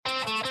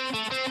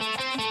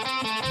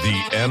The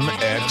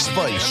MX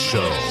Vice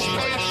Show.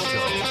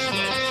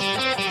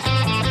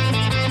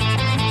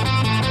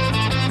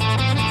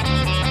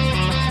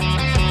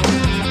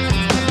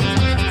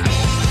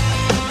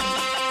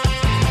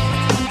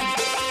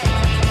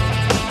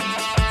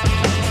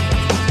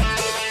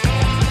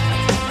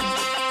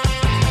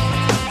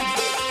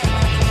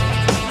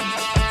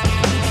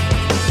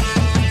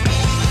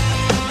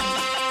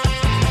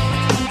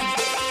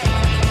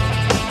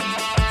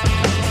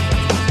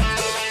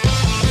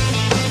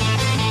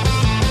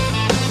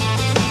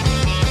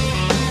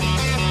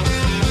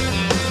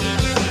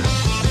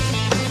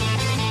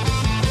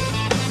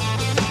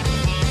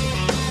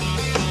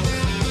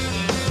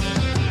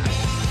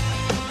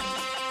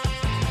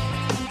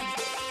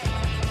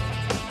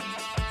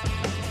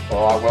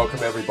 All right, welcome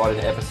everybody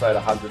to episode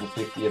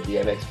 150 of the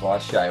MX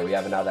Vice Show. We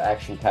have another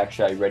action-packed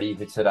show ready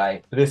for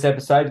today. For this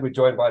episode, we're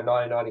joined by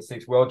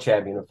 1996 World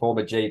Champion and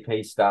former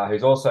GP star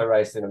who's also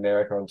raced in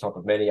America on top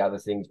of many other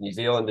things, New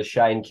Zealander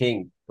Shayne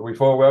King. But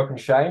before we welcome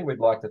Shayne, we'd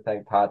like to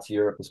thank Parts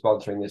Europe for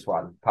sponsoring this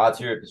one. Parts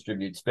Europe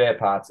distributes spare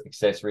parts,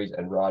 accessories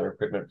and rider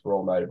equipment for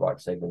all motorbike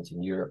segments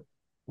in Europe.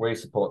 We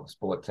support the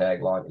sport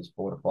tagline is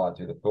fortified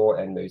through the Thor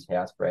and Moose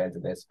house brands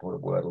and their support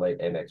of World Elite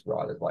MX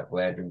riders like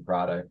Landry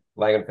Prado,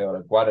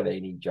 Langenfelder,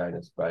 Guadagnini,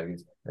 Jonas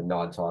Bogies, and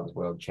 9 times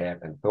world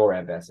champ and Thor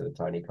ambassador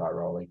Tony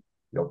Cairoli.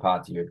 Your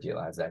Parts Europe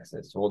dealer has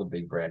access to all the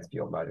big brands for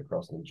your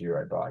motocross and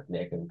enduro bike,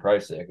 neck and pro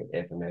circuit,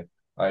 FMF,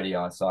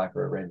 ODI,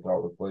 Cypher,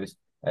 Renthal, Recluse,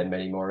 and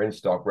many more in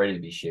stock, ready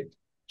to be shipped.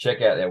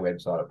 Check out their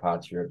website at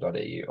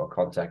partseurope.eu or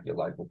contact your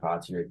local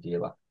Parts Europe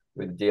dealer.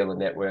 With a dealer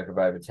network of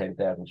over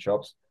 10,000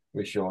 shops,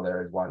 we're sure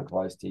there is one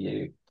close to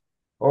you.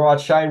 All right,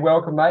 Shayne,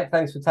 welcome, mate.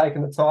 Thanks for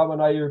taking the time. I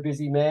know you're a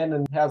busy man,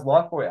 and how's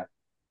life for you?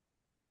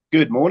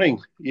 Good morning.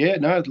 Yeah,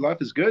 no, life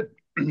is good.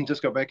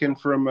 Just got back in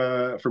from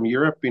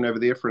Europe. Been over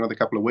there for another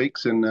couple of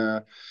weeks, and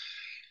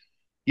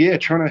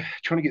trying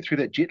to get through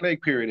that jet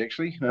lag period.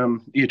 Actually, trying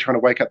to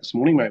wake up this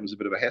morning, mate, was a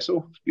bit of a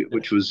hassle,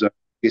 which was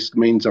guess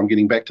means I'm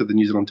getting back to the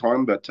New Zealand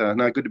time. But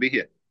no, good to be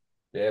here.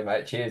 Yeah,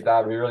 mate. Cheers,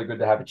 Dave. It'd be really good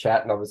to have a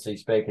chat. And obviously,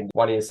 speaking to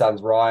one of your sons,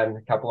 Ryan,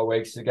 a couple of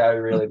weeks ago,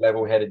 really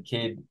level-headed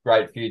kid,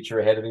 great future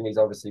ahead of him. He's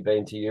obviously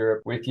been to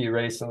Europe with you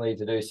recently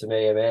to do some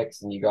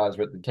EMX, and you guys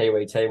were at the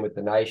Kiwi team with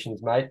the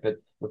Nations, mate. But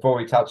before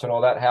we touch on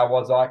all that, how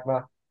was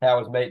EICMA? How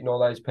was meeting all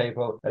those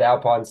people at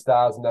Alpine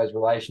Stars and those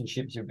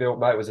relationships you built,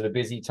 mate? Was it a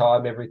busy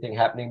time, everything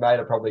happening, mate?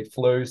 I probably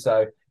flew,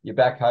 so you're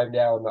back home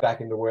now and back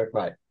into work,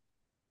 mate.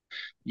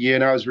 Yeah,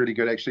 no, it was really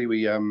good actually.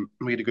 We had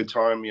a good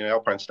time. You know,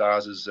 Alpine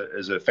Stars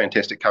is a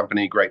fantastic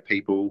company, great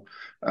people,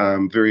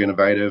 very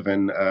innovative,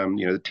 and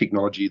the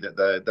technology that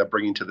they're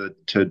bringing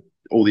to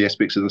all the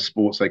aspects of the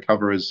sports they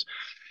cover is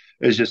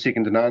just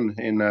second to none.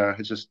 And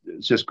it's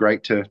just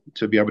great to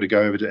be able to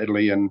go over to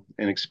Italy and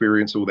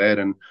experience all that.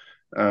 And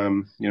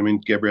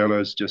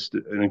Gabriella is just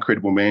an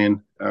incredible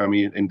man.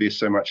 He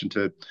invests so much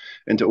into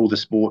all the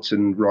sports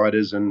and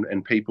riders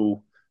and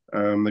people.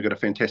 They've got a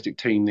fantastic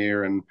team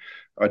there, and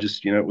I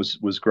just, it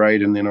was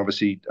great. And then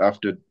obviously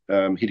after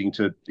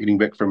heading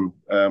back from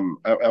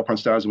Alpine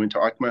Stars, I went to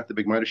EICMA, the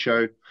big motor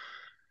show.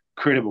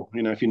 Incredible.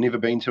 If you've never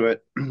been to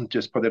it,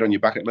 just put that on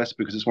your bucket list,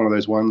 because it's one of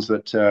those ones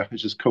that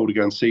is just cool to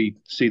go and see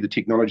the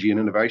technology and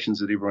innovations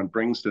that everyone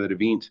brings to that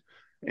event.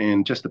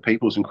 And just the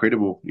people's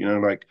incredible,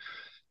 like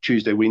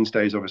Tuesday,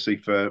 Wednesdays, obviously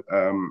for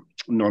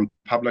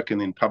non-public,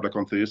 and then public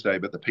on Thursday.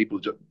 But the people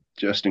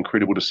just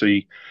incredible to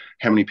see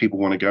how many people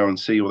want to go and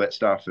see all that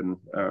stuff. And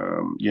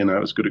it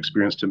was a good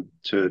experience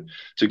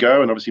to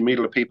go and obviously meet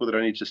all the people that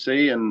I need to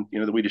see, and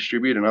that we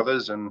distribute and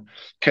others, and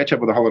catch up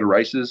with a whole lot of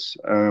races,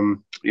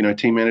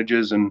 team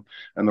managers and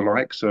the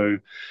like. So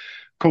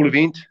cool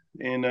event,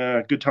 and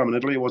good time in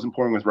Italy. It wasn't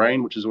pouring with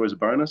rain, which is always a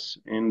bonus.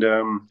 And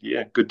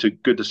good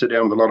to sit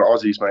down with a lot of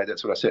Aussies, mate.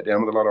 That's what I sat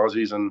down with a lot of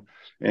Aussies and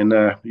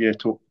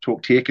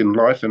talk tech and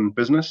life and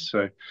business.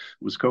 So it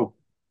was cool.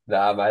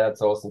 Nah, mate,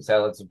 that's awesome.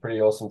 Sounds some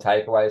pretty awesome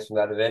takeaways from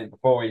that event.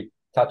 Before we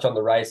touch on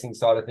the racing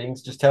side of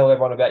things, just tell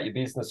everyone about your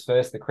business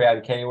first, the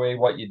Crown Kiwi,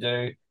 what you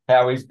do,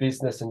 how is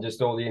business, and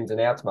just all the ins and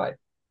outs, mate.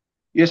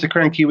 Yes, the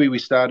Crown Kiwi, we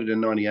started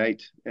in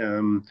 '98. I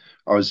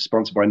was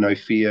sponsored by No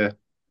Fear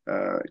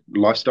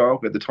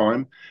Lifestyle at the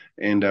time,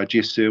 and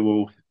Jess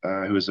Serwell,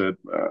 who is a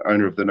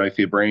owner of the No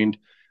Fear brand,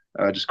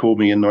 just called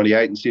me in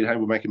 '98 and said, "Hey,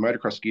 we're making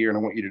motocross gear, and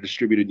I want you to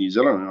distribute it in New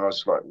Zealand." And I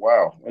was like,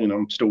 "Wow,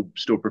 I'm still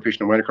a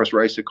professional motocross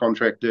racer,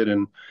 contracted,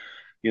 and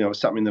it was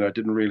something that I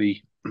didn't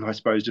really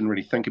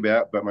think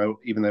about." But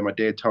even though my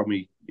dad told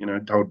me,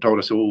 told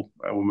us all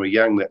when we were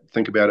young, that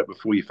think about it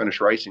before you finish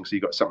racing, so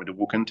you got something to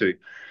walk into.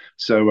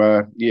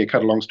 So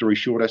cut a long story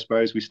short, I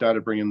suppose we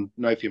started bringing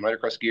No Fear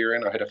motocross gear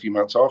in. I had a few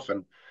months off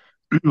and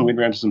went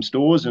around to some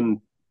stores,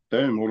 and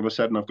boom, all of a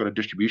sudden I've got a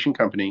distribution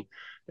company.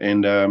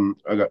 And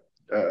I got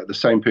the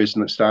same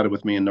person that started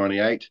with me in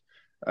 '98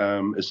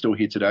 is still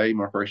here today,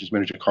 my operations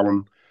manager,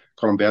 Colin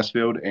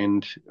Bousfield.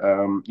 And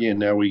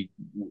now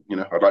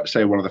I'd like to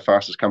say one of the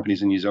fastest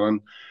companies in New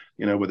Zealand,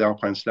 with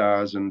Alpine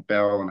Stars and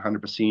Bell and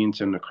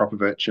 100% and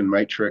Akropovich and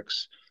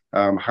Matrix,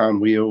 Han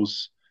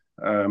Wheels,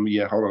 a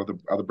whole lot of the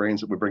other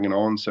brands that we're bringing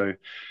on. So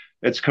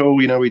It's cool.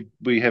 We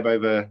have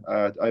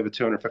over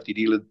 250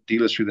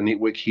 dealers through the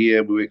network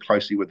here. We work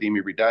closely with them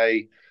every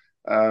day.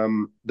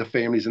 The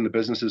families in the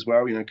business as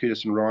well.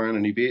 Curtis and Ryan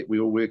and Yvette, we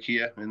all work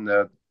here in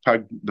the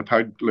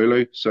pug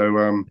Lulu.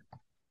 So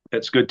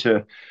it's good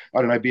to, I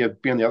don't know, be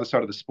on the other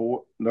side of the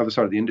sport, the other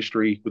side of the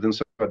industry, within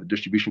the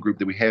distribution group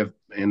that we have,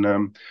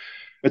 and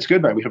it's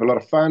good, mate. We have a lot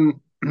of fun.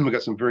 We've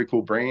got some very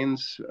cool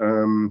brands.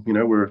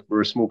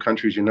 We're a small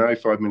country, as you know,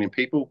 5 million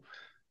people,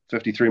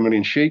 53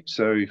 million sheep.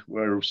 So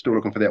we're still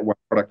looking for that one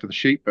product for the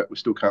sheep, but we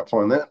still can't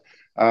find that.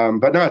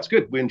 But no, it's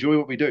good. We enjoy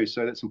what we do,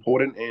 so that's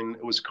important. And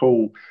it was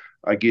cool,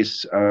 I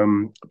guess,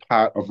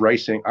 part of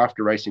racing,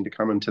 after racing, to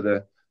come into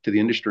the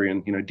industry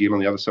and deal on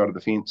the other side of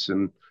the fence.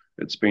 And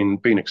it's been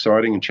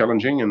exciting and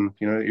challenging, and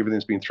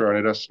everything's been thrown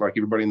at us like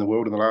everybody in the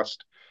world in the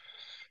last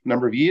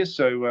number of years.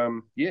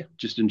 So yeah,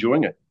 just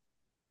enjoying it.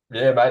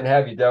 Yeah, mate. And how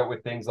have you dealt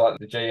with things like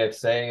the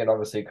GFC and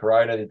obviously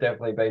Corona? There's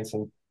definitely been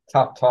some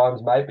tough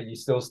times, mate, but you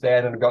still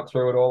stand and got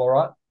through it all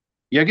right?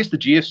 Yeah, I guess the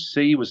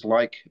GFC was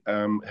like,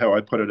 how I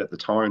put it at the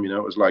time.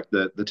 It was like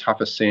the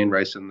toughest sand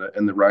race in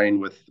the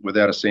rain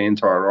without a sand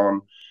tire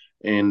on,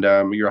 and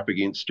you're up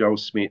against Joel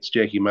Smets,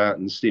 Jackie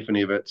Martins, Stefan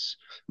Everts,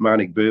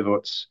 Marnik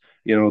Burvots,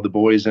 the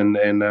boys, and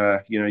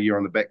you're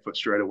on the back foot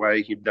straight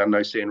away. You've done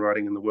no sand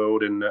riding in the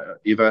world and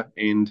ever,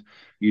 and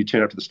you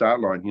turn up to the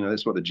start line.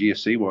 That's what the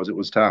GFC was. It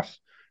was tough,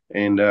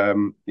 and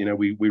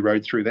we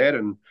rode through that,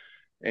 and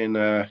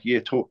yeah,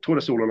 taught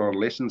us all a lot of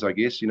lessons. I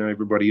guess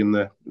everybody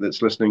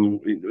that's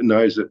listening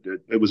knows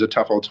that it was a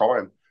tough old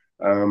time.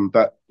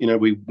 But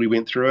we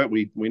went through it.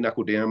 We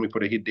knuckled down. We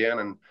put our head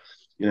down,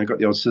 and got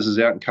the old scissors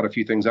out and cut a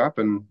few things up,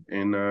 and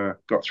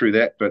got through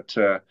that. But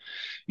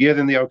yeah,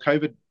 then the old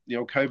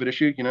COVID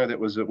issue. That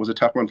was a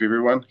tough one for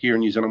everyone here in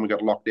New Zealand. We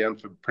got locked down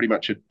for pretty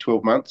much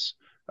 12 months.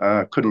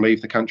 Couldn't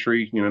leave the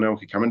country. No one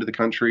could come into the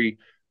country.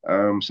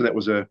 So that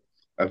was a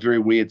very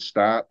weird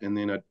start, and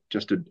then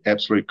just an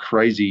absolute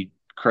crazy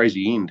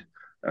end.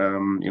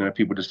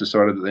 People just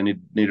decided that they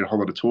needed a whole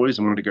lot of toys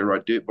and wanted to go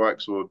ride dirt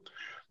bikes or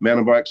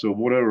mountain bikes or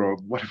water or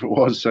whatever it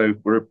was. So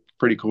we're a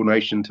pretty cool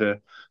nation to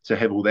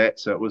have all that.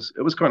 So it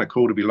was kind of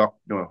cool to be locked.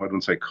 No, I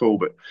wouldn't say cool,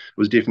 but it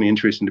was definitely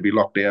interesting to be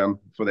locked down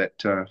for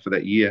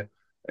that year.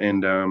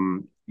 And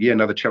yeah,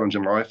 another challenge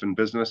in life and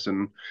business.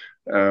 And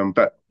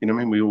but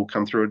we all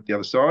come through it the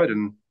other side,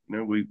 and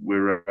we're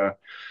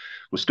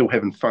still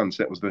having fun.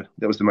 So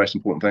that was the most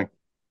important thing.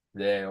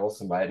 Yeah,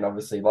 awesome, mate. And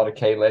obviously a lot of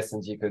key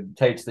lessons you could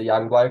teach the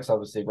young blokes,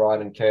 obviously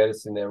Ryan and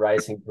Curtis in their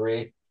racing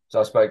career. So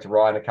I spoke to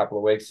Ryan a couple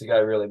of weeks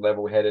ago, really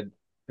level-headed,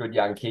 good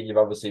young kid. You've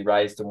obviously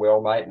raised him well,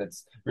 mate. And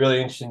it's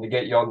really interesting to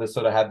get you on to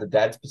sort of have the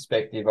dad's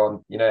perspective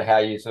on, how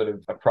you sort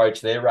of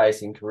approach their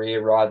racing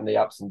career, riding the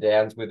ups and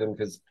downs with them,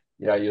 because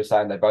you're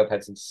saying they both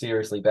had some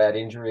seriously bad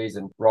injuries,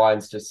 and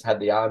Ryan's just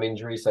had the arm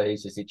injury, so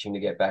he's just itching to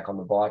get back on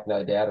the bike,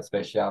 no doubt,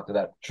 especially after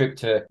that trip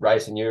to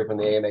race in Europe on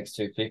the MX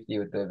 250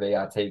 with the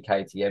VRT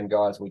KTM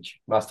guys,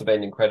 which must have been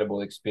an incredible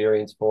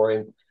experience for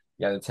him.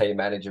 The team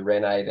manager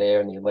Rene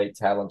there, and the elite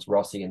talents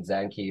Rossi and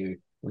Zanke, who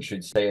we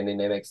should see in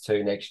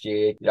MX2 next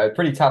year.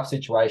 Pretty tough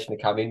situation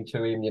to come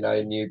into him.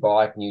 New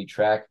bike, new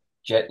track,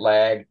 jet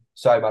lag,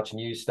 so much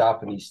new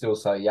stuff, and he's still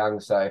so young.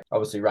 So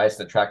obviously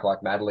racing a track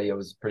like Madley, it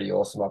was a pretty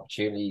awesome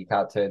opportunity. You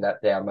can't turn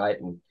that down, mate.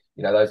 And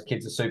those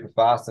kids are super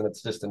fast, and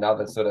it's just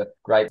another sort of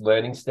great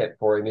learning step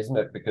for him, isn't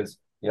it? Because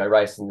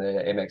racing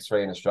the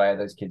MX3 in Australia,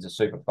 those kids are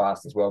super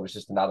fast as well. It's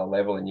just another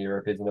level in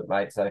Europe, isn't it,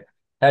 mate? So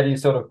how do you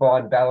sort of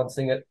find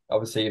balancing it?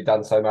 Obviously, you've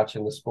done so much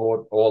in the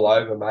sport all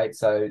over, mate.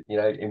 So,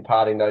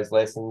 imparting those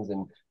lessons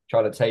and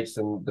trying to teach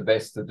them the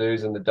best, the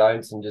do's and the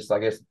don'ts, and just, I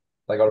guess,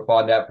 they got to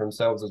find out for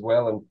themselves as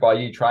well. And by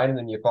you training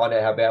them, you find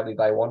out how badly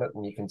they want it,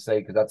 and you can see,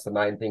 because that's the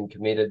main thing,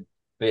 committed,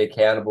 be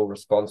accountable,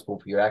 responsible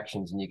for your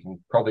actions, and you can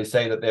probably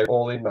see that they're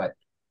all in, mate.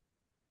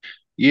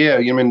 Yeah,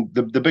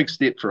 the big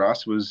step for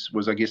us was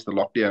I guess the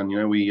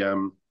lockdown.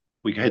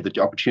 We had the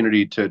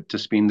opportunity to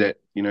spend that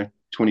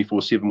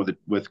 24/7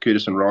 with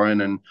Curtis and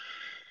Ryan, and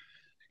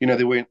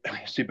they weren't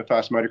super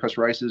fast motocross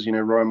races.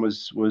 Ryan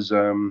was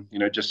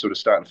just sort of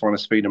starting to find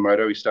his feet in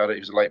moto. He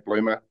was a late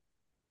bloomer.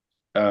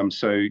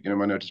 So I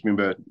just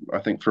remember, I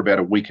think for about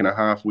a week and a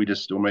half,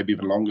 or maybe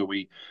even longer,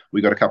 we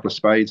got a couple of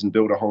spades and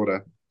built a whole lot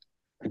of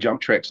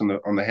jump tracks on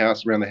the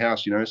house, around the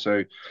house.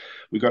 So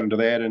we got into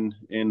that, and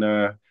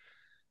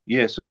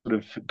yeah, sort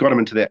of got him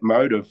into that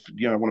mode of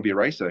I want to be a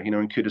racer.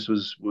 And Curtis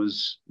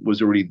was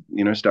already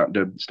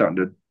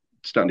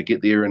starting to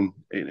get there, and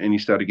he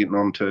started getting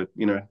on to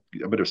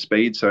a bit of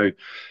speed. So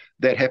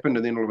that happened,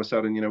 and then all of a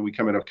sudden, we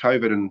come out of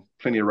COVID and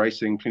plenty of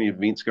racing, plenty of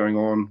events going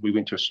on. We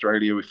went to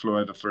Australia. We flew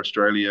over for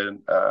Australia,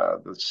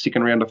 the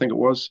second round, I think it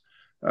was,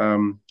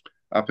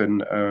 up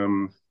in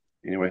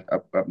anyway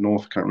up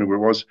north. Can't remember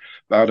where it was,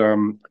 but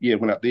yeah,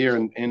 went up there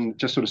and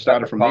just sort of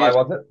started from there.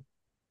 Was it?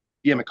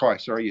 Yeah, Mackay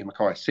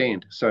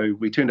sand. So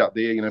we turned up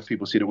there.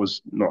 People said it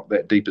was not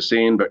that deep a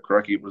sand, but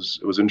crikey, it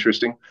was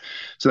interesting.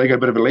 So they got a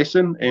bit of a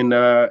lesson, and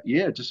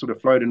yeah, just sort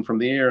of flowed in from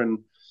there, and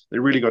they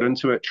really got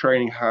into it,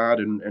 training hard,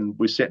 and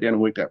we sat down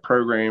and worked out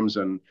programs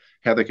and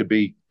how they could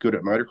be good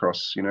at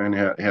motocross, and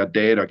how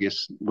Dad, I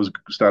guess,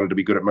 started to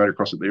be good at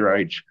motocross at their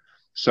age.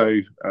 So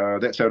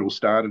that's how it all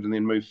started, and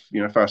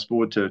then fast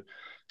forward to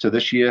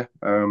this year.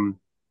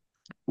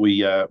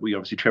 We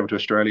obviously travelled to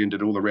Australia and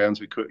did all the rounds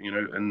we could,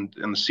 in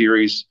the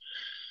series.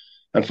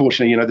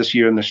 Unfortunately, this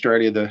year in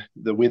Australia,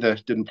 the weather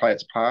didn't play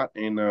its part,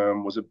 and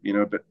was a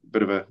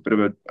bit of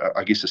a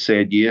I guess a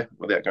sad year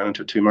without going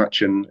into it too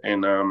much, and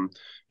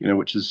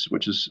which is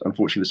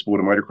unfortunately the sport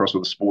of motocross, or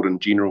the sport in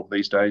general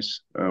these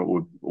days,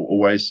 or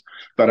always.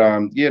 But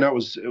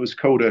it was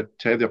cool to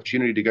have the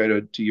opportunity to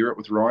go to Europe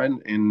with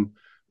Ryan and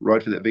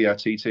ride for that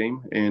VRT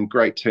team, and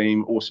great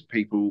team, awesome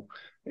people,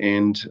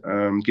 and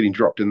getting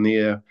dropped in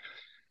there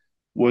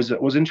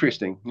was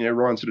interesting.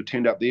 Ryan sort of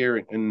turned up there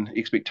and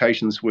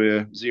expectations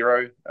were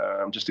zero,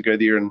 just to go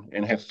there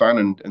and have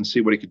fun and see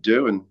what he could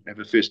do and have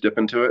a first dip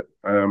into it.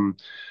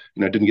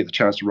 Didn't get the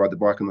chance to ride the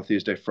bike on the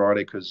Thursday,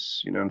 Friday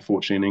because,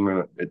 unfortunately in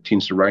England it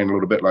tends to rain a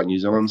little bit like New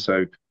Zealand.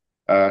 So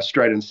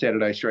straight in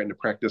Saturday, straight into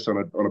practice on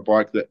a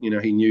bike that,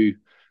 he knew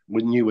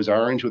was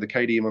orange with a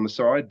KTM on the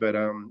side. But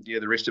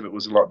the rest of it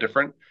was a lot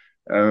different.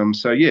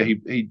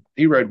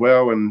 He rode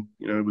well and,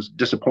 was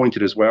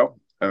disappointed as well.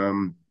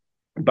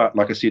 But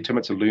like I said, Tim,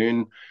 it's a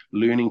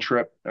learning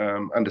trip,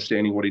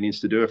 understanding what he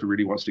needs to do if he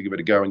really wants to give it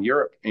a go in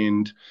Europe,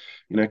 and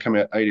come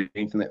out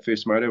 18th in that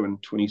first moto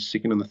and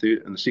 22nd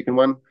in the second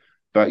one.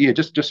 But yeah,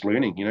 just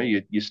learning.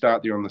 You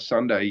start there on the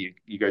Sunday,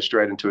 you go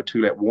straight into a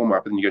 2-lap warm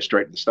up, and then you go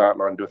straight to the start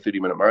line and do a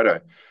 30-minute moto.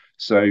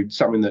 So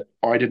something that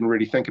I didn't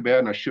really think about,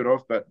 and I should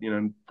have, but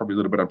probably a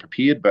little bit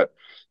unprepared. But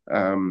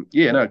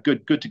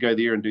good to go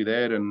there and do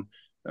that.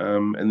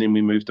 And then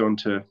we moved on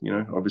to,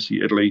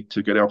 obviously Italy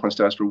to go to Alpine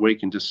Stars for a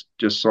week and just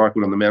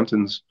cycled in the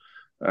mountains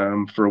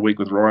for a week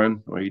with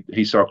Ryan.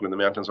 He cycled in the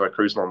mountains, I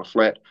cruised on the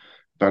flat.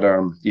 But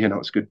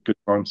it's good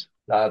times.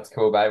 That's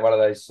cool, mate. One of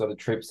those sort of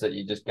trips that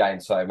you just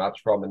gain so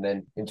much from. And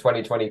then in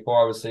 2024,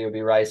 obviously, you'll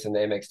be racing the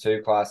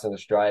MX2 class in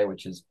Australia,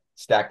 which is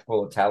stacked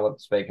full of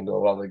talent, speaking to a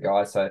lot of the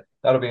guys. So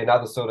that'll be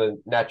another sort of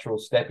natural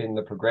step in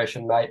the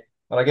progression, mate.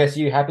 And I guess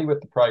you happy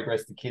with the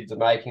progress the kids are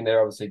making? They're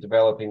obviously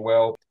developing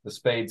well. The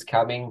speed's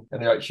coming,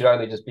 and it should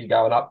only just be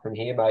going up from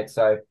here, mate.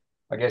 So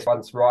I guess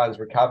once Ryan's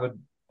recovered,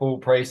 full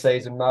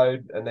pre-season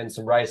mode, and then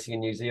some racing in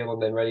New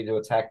Zealand, then ready to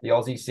attack the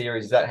Aussie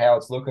series. Is that how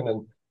it's looking?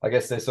 And I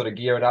guess they're sort of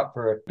gearing up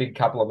for a big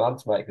couple of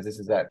months, mate, because this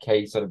is that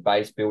key sort of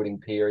base building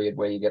period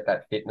where you get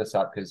that fitness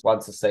up, because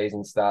once the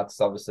season starts,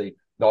 it's obviously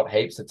not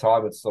heaps of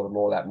time. It's sort of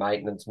more that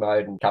maintenance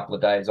mode, and a couple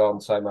of days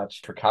on, so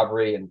much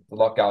recovery and a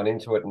lot going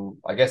into it. And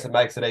I guess it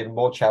makes it even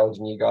more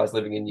challenging, you guys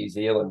living in New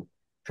Zealand,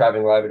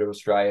 traveling over to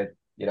Australia.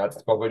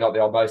 It's probably not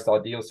the most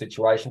ideal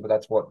situation, but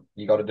that's what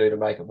you got to do to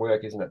make it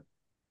work, isn't it?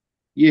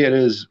 Yeah, it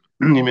is.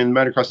 I mean,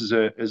 motocross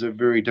is a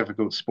very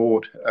difficult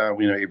sport.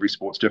 Every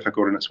sport's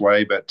difficult in its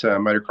way, but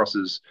motocross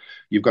is,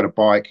 you've got a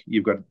bike,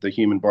 you've got the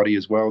human body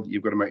as well.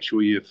 You've got to make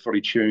sure you're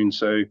fully tuned.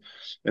 So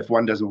if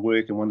one doesn't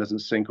work and one doesn't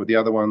sync with the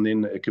other one,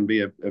 then it can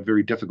be a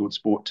very difficult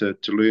sport to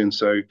learn.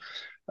 So,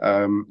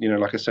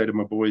 like I say to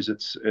my boys,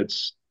 it's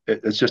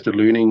just a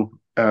learning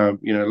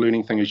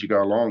thing as you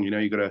go along.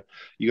 You got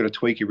to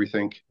tweak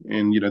everything.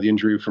 And the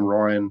injury from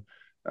Ryan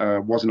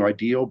wasn't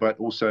ideal, but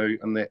also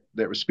in that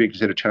respect,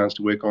 he's had a chance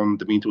to work on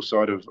the mental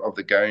side of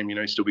the game.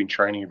 He's still been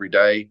training every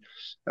day,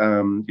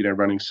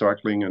 running,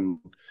 cycling,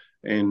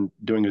 and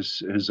doing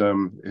his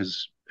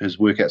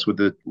workouts with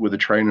the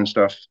trainer and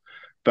stuff.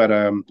 But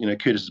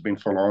Curtis has been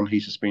full on.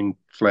 He's just been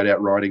flat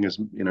out riding as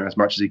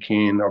much as he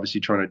can.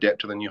 Obviously trying to adapt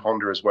to the new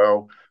Honda as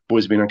well.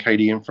 Boys have been on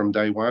KTM from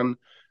day one,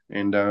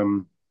 and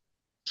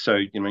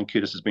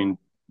Curtis has been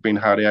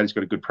hard out. He's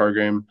got a good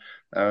program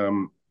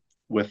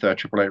with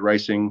Triple Eight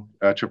Racing,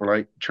 Triple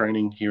Eight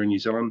training here in New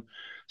Zealand.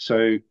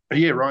 So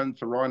Ryan,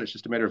 it's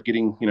just a matter of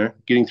getting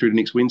through to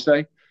next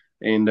Wednesday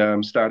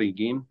and starting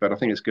again. But I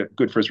think it's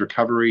good for his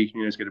recovery.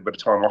 He's got a bit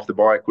of time off the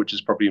bike, which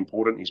is probably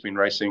important. He's been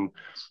racing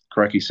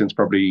crikey since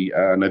probably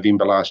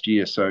November last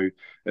year, so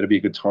it'll be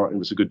a good time. It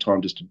was a good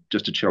time just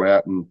to chill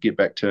out and get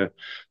back to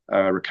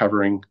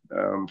recovering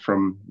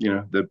from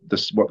what the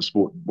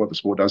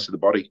sport does to the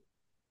body.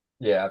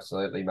 Yeah,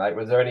 absolutely, mate.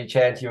 Was there any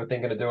chance you were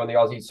thinking of doing the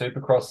Aussie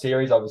Supercross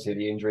series? Obviously,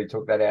 the injury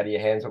took that out of your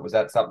hands, but was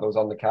that something that was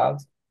on the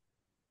cards?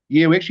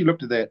 Yeah, we actually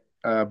looked at that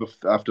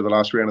after the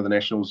last round of the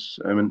Nationals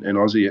in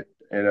Aussie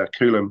at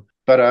Coolum.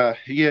 But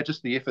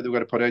just the effort that we've got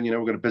to put in.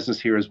 We've got a business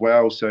here as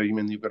well, so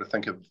you've got to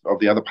think of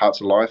the other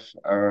parts of life.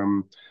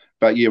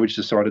 But we just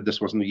decided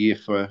this wasn't the year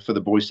for the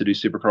boys to do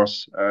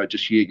Supercross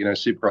just yet.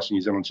 Supercross in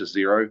New Zealand's just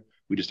zero.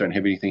 We just don't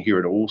have anything here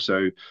at all.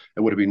 So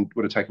it would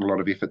have taken a lot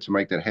of effort to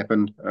make that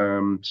happen.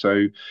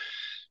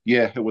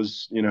 It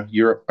was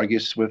Europe, I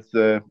guess, with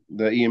the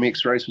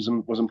EMX race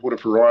was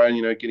important for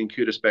Ryan. Getting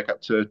Curtis back up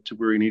to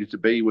where he needed to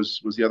be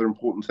was the other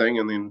important thing,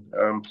 and then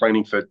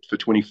planning for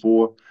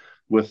 24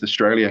 with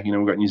Australia.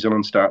 We've got New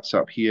Zealand starts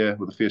up here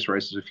with the first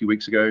races a few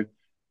weeks ago.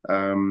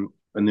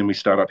 And then we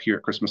start up here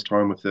at Christmas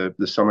time with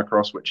the summer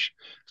cross, which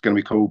is going to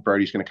be cool.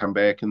 Brody's going to come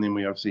back. And then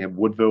we obviously have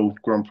Woodville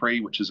Grand Prix,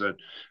 which is a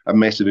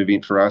massive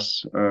event for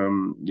us,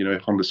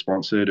 Honda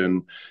sponsored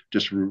and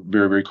just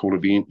very, very cool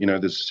event.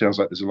 Sounds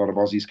like there's a lot of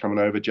Aussies coming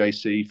over.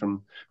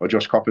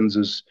 Josh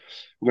Coppins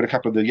we've got a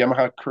couple of the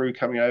Yamaha crew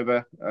coming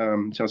over.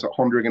 Sounds like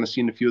Honda are going to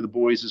send a few of the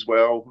boys as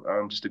well.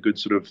 Just a good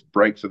sort of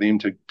break for them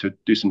to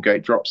do some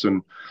gate drops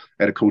and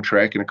at a cool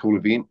track and a cool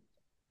event.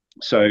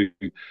 So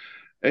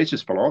it's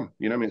just full on,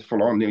 it's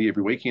full on nearly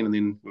every weekend. And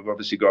then we've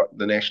obviously got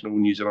the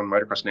New Zealand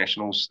Motocross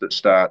Nationals that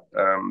start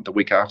the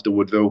week after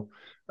Woodville.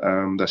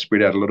 They're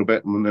spread out a little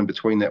bit. And in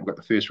between that, we've got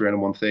the first round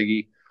in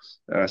Wonthaggi,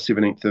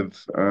 17th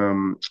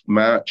of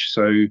March.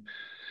 So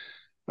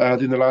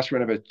then the last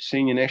round of a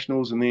senior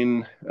nationals, and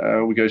then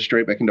we go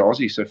straight back into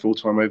Aussie. So full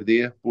time over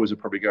there. Boys are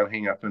probably going to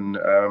hang up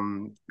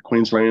in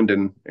Queensland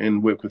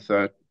and work with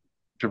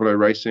Triple O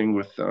Racing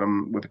with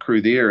the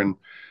crew there. And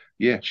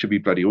yeah, it should be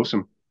bloody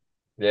awesome.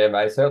 Yeah,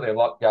 mate, certainly a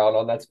lot going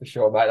on, that's for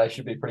sure, mate. They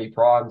should be pretty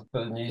primed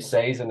for the new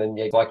season. And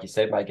yeah, like you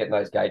said, mate, getting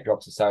those gate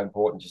drops is so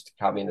important just to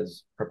come in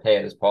as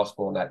prepared as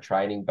possible on that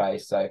training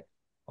base. So I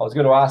was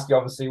going to ask you,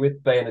 obviously,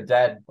 with being a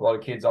dad, a lot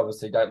of kids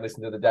obviously don't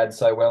listen to the dad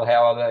so well.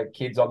 How are the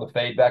kids on the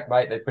feedback,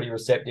 mate? They're pretty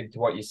receptive to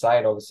what you say,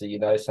 and obviously you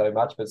know so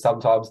much, but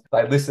sometimes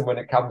they listen when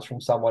it comes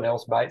from someone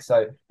else, mate.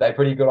 So they're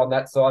pretty good on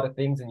that side of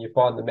things, and you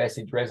find the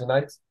message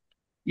resonates.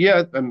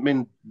 Yeah, I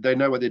mean, they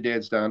know what their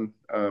dad's done.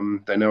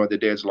 They know what their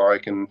dad's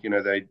like, and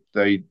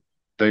they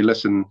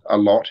listen a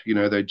lot.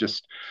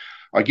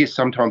 I guess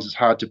sometimes it's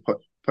hard to put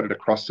it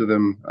across to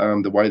them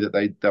the way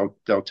that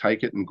they'll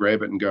take it and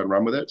grab it and go and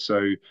run with it.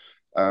 So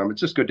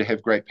it's just good to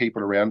have great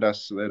people around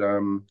us that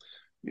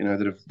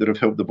that have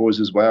helped the boys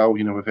as well.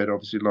 We've had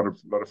obviously a lot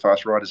of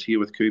fast riders here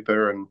with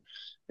Cooper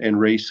and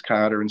Reese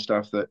Carter and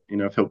stuff that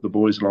have helped the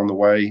boys along the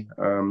way.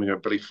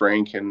 Billy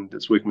Frank, and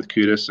it's working with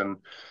Curtis. And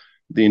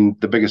then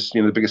the biggest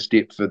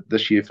step for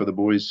this year for the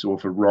boys, or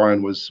for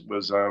Ryan, was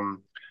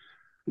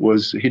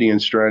hitting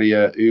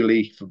Australia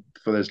early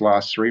for those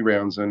last 3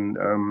 rounds and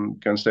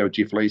going to stay with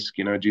Jeff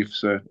Leask.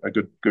 Jeff's a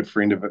good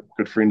friend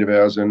of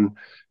ours, and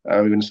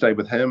we're going to stay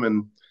with him.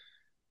 And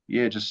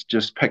yeah,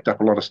 just picked up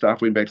a lot of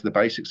stuff. Went back to the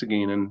basics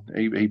again, and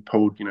he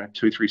pulled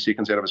 2-3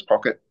 seconds out of his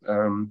pocket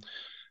for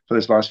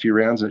those last few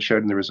rounds, and it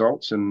showed in the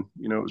results. And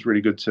it was really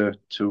good to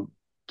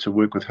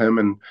work with him.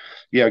 And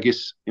yeah, I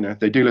guess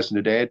they do listen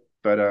to Dad,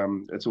 but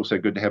it's also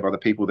good to have other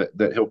people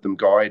that help them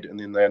guide, and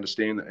then they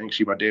understand that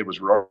actually my dad was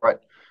right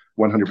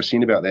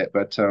 100% about that.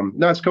 But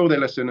no, it's cool. They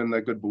listen, and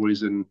they're good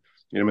boys, and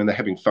they're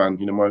having fun.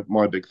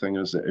 My big thing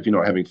is that if you're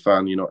not having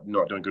fun, you're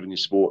not doing good in your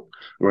sport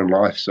or in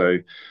life. So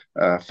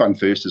fun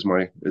first is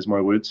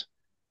my words.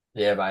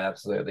 Yeah, mate,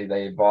 absolutely.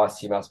 The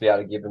advice you must be able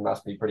to give them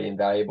must be pretty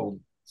invaluable.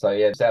 So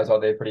yeah, it sounds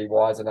like they're pretty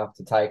wise enough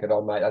to take it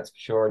on, mate. That's for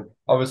sure. And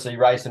obviously,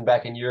 racing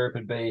back in Europe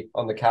would be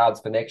on the cards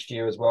for next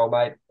year as well,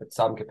 mate. At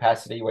some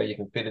capacity where you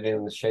can fit it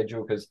in the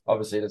schedule, because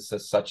obviously it's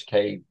just such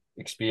key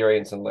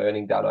experience and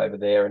learning done over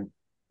there. And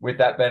with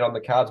that being on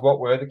the cards, what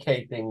were the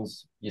key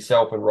things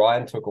yourself and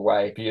Ryan took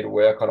away for you to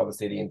work on?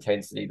 Obviously, the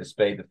intensity, the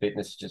speed, the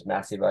fitness is just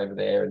massive over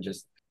there, and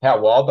just how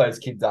wild those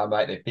kids are,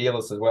 mate. They're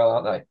fearless as well,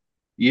 aren't they?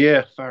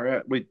 Yeah, far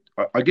out.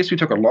 I guess we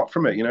took a lot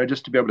from it,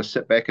 just to be able to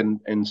sit back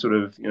and sort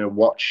of,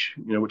 watch,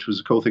 which was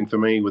a cool thing for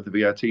me with the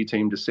VRT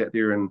team, to sit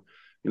there and,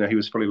 he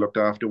was fully looked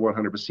after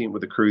 100%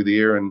 with the crew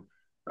there. And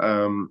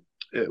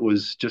it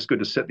was just good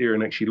to sit there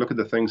and actually look at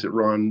the things that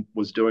Ryan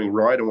was doing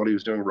right and what he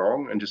was doing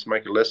wrong, and just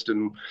make a list.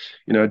 And,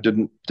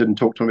 didn't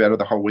talk to him about it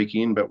the whole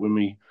weekend, but when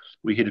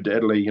we headed to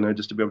Italy,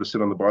 just to be able to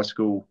sit on the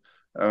bicycle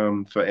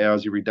for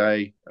hours every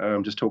day,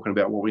 just talking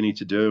about what we need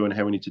to do and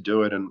how we need to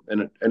do it, and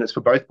it's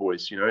for both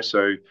boys,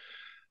 So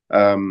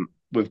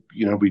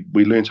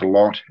we learnt a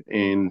lot,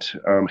 and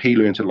he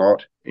learnt a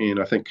lot, and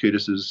I think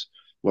Curtis is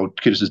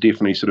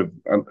definitely sort of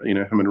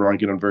him and Ryan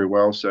get on very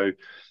well, so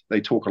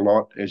they talk a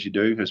lot, as you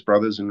do, as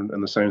brothers in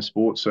the same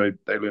sport, so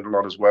they learned a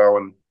lot as well.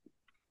 And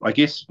I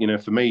guess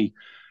for me,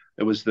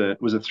 it was a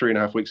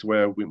 3.5 weeks away.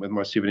 I went with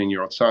my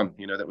 17-year-old son.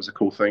 That was a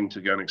cool thing to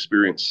go and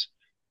experience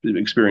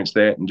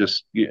that, and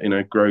just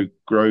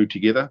grow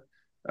together.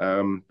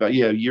 But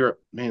yeah,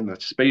 Europe, man, the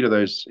speed of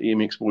those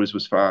EMX boys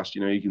was fast.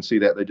 You can see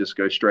that they just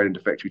go straight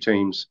into factory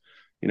teams,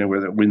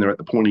 when they're at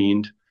the pointy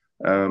end.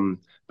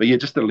 But yeah,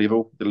 just the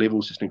level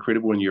is just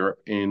incredible in Europe.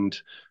 And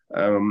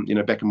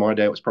back in my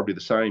day, it was probably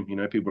the same.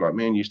 People were like,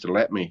 man, you used to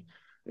lap me,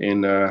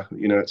 and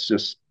it's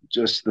just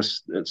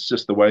this. It's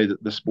just the way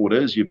that the sport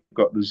is. You've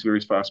got these very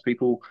fast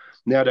people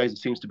nowadays. It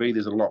seems to be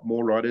there's a lot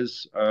more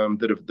riders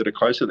that are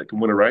closer, that can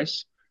win a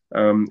race.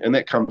 And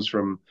that comes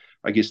from,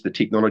 I guess, the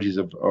technologies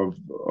of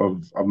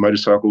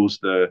motorcycles,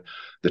 the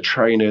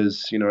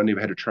trainers. I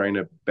never had a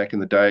trainer back in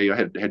the day. I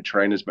had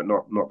trainers, but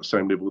not the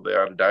same level they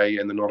are today.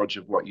 And the knowledge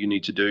of what you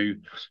need to do,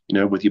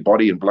 with your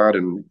body and blood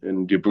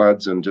and your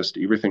bloods and just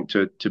everything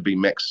to be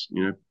max,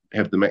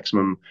 have the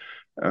maximum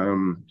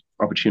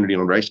opportunity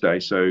on race day.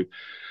 So,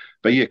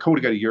 but yeah, cool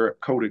to go to Europe,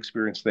 cool to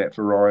experience that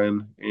for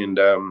Ryan, and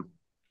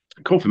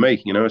cool for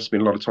me. I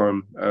spent a lot of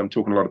time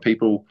talking to a lot of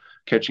people,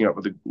 catching up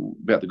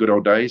about the good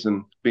old days,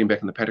 and being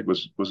back in the paddock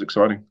was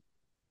exciting.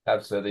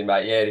 Absolutely,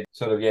 mate. Yeah, to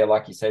sort of, yeah,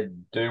 like you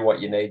said, do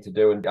what you need to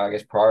do and I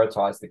guess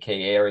prioritize the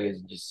key areas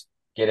and just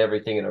get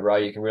everything in a row.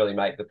 You can really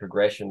make the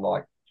progression.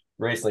 Like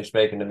recently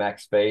speaking to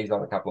Max Speeds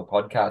on a couple of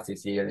podcasts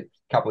this year,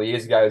 a couple of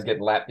years ago, he was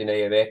getting lapped in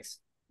EMX,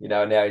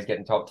 now he's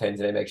getting top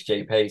tens in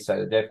MXGP.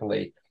 So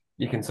definitely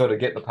you can sort of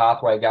get the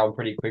pathway going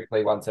pretty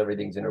quickly once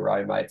everything's in a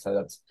row, mate. So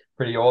that's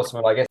pretty awesome.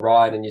 And I guess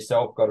Ryan and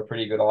yourself got a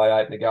pretty good eye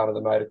opener going to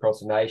the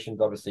Motocross of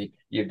Nations. Obviously,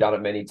 you've done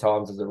it many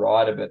times as a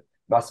rider, but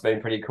must have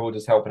been pretty cool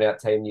just helping out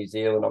Team New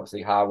Zealand.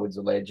 Obviously, Harwood's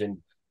a legend.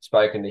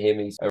 Spoken to him,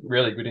 he's a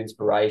really good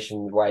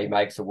inspiration the way he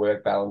makes it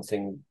work,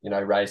 balancing,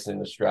 racing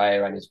in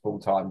Australia and his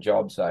full-time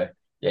job. So,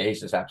 yeah, he's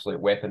just absolute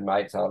weapon,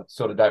 mate. So I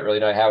sort of don't really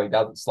know how he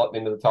doesn't slot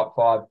into the top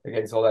five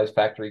against all those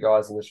factory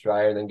guys in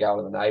Australia and then go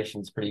to the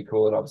nations. Pretty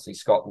cool. And obviously,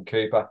 Scott and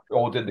Cooper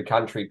all did the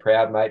country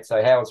proud, mate.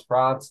 So, how was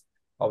France?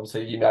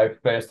 Obviously,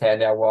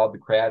 firsthand how wild the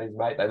crowd is,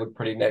 mate. They look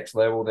pretty next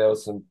level. There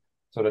was some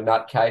sort of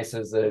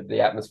nutcases.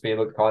 The atmosphere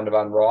looked kind of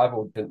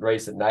unrivaled in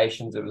recent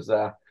nations. It was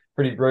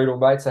pretty brutal,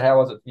 mate. So how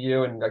was it for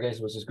you? And I guess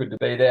it was just good to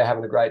be there,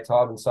 having a great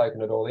time and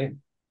soaking it all in.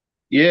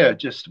 Yeah,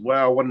 just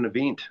wow, what an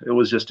event. It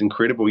was just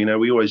incredible.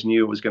 We always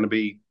knew it was going to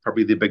be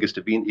probably the biggest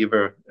event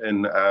ever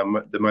in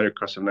the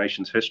Motocross of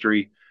Nations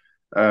history.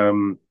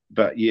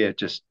 But yeah,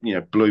 just,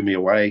 blew me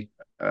away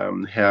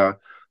how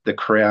the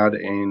crowd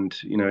and,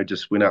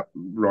 just went up.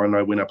 Ryan and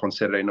I went up on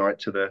Saturday night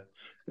to the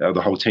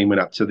whole team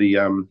went up to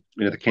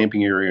the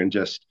camping area and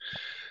just,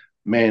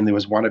 man, there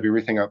was one of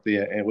everything up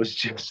there. And it was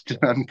just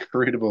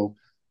incredible.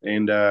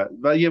 And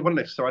but yeah, what an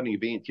exciting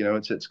event.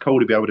 It's cool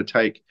to be able to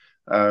take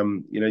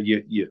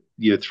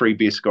your three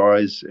best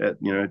guys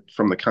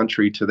from the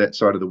country to that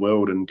side of the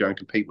world and go and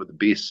compete with the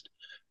best.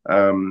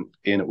 And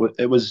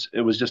it was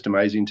just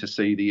amazing to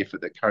see the effort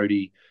that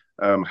Cody,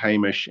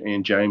 Hamish,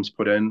 and James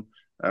put in.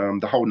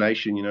 The whole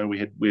nation,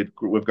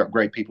 we've got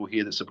great people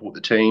here that support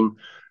the team.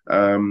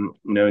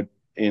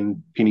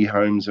 And Penny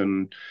Holmes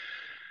and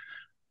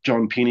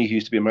John Penny, who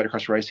used to be a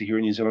motocross racer here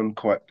in New Zealand,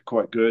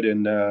 quite good,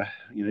 and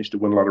used to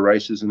win a lot of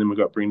races. And then we've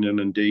got Brendan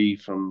and Dee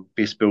from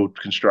Best Build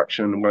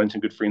Construction and Wellington,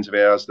 good friends of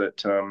ours that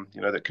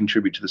that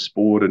contribute to the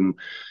sport, and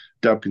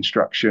Dub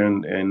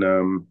Construction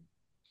and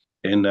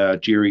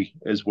Jerry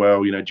as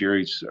well.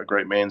 Jerry's a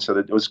great man, so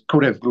that it was cool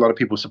to have a lot of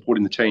people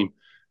supporting the team.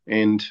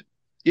 And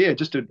yeah,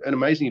 just an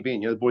amazing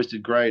event. The boys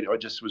did great. I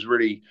just was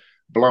really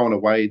blown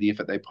away the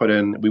effort they put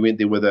in. We went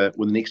there with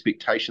an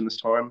expectation this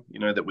time,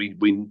 that we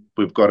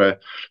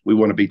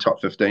want to be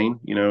top 15,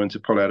 and to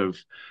pull out of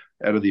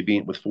the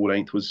event with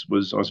 14th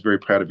was I was very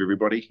proud of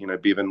everybody.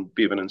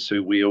 Bevan and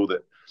Sue Wheel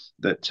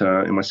that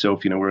and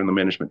myself, we're in the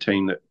management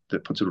team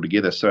that puts it all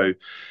together. So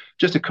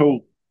just it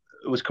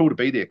was cool to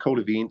be there, cool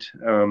event.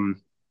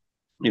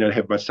 To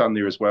have my son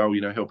there as well,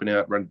 helping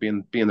out,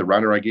 being the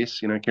runner, I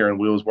guess, carrying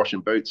wheels,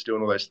 washing boots,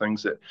 doing all those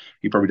things that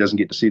he probably doesn't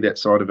get to see that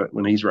side of it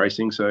when he's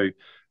racing. So,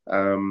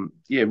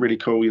 yeah, really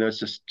cool.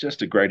 It's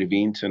just a great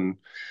event. And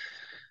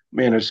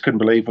man, I just couldn't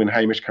believe when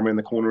Hamish came in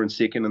the corner in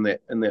second in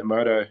that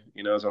moto.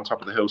 I was on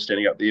top of the hill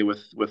standing up there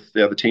with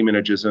the other team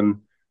managers, and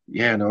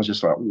yeah, and I was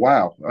just like,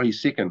 wow, oh,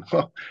 he's second.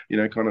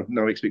 Kind of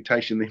no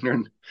expectation there,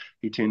 and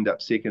he turned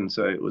up second.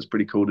 So it was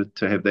pretty cool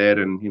to have that.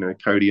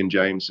 And Cody and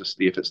James, just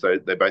the efforts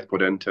they both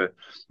put in to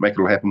make it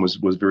all happen was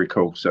very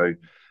cool. So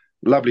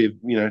lovely,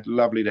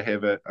 lovely to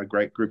have a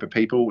great group of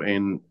people,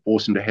 and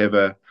awesome to have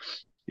a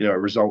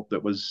result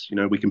that was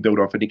we can build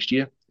on for next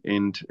year.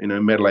 And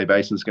Mandalay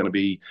Basin is going to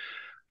be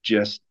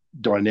just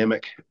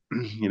dynamic,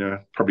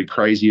 probably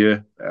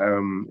crazier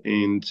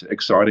and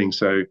exciting.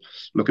 So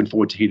looking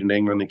forward to heading to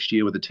England next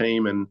year with the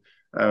team, and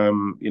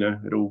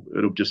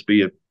it'll just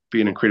be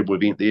an incredible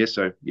event there.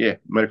 So yeah,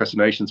 Motocross of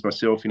Nations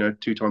myself,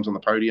 2 times on the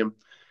podium,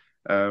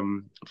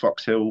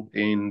 Fox Hill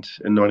and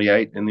in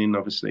 '98, and then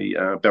obviously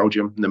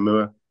Belgium,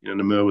 Namur.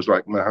 Namur was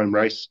like my home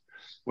race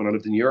when I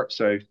lived in Europe.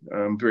 So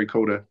very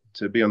cool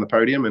to be on the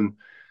podium. And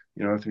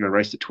I think I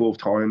raced it 12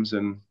 times,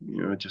 and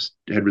just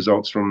had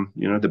results from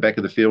the back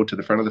of the field to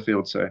the front of the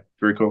field. So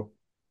very cool.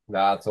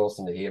 No, it's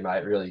awesome to hear,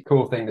 mate. Really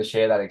cool thing to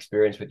share that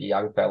experience with the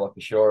young fella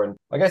for sure. And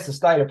I guess the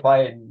state of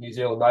play in New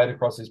Zealand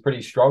motocross is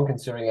pretty strong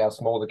considering how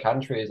small the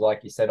country is.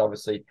 Like you said,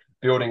 obviously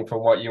building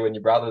from what you and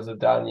your brothers have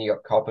done. You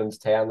got Coppins,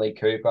 Townley,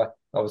 Cooper,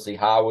 obviously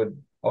Harwood,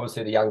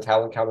 obviously the young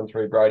talent coming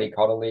through, Brody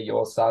Connolly,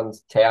 your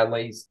sons,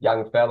 Townley's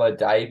young fella,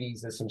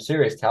 Davies. There's some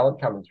serious talent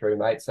coming through,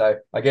 mate. So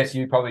I guess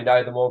you probably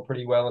know them all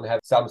pretty well and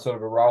have some sort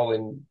of a role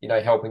in,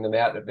 helping them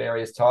out at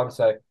various times.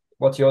 So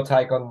what's your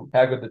take on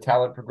how good the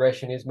talent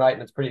progression is, mate?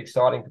 And it's pretty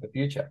exciting for the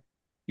future.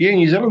 Yeah,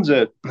 New Zealand's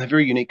a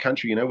very unique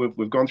country.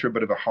 We've gone through a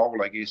bit of a hole,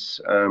 I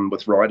guess,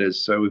 with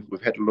riders. So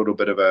we've had a little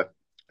bit of a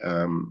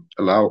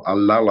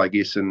lull, I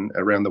guess,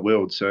 around the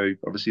world. So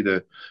obviously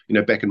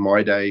back in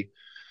my day,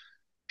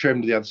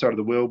 traveling to the other side of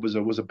the world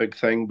was a big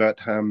thing, but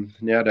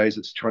nowadays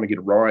it's trying to get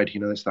a ride.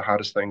 That's the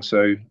hardest thing.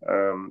 So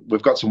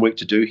we've got some work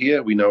to do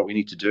here. We know what we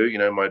need to do.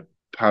 My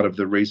part of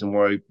the reason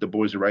why the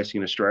boys are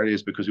racing in Australia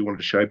is because we wanted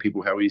to show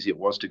people how easy it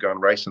was to go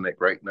and race in that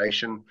great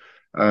nation.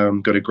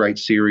 Got a great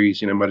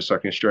series.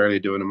 Motorcycling Australia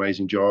do an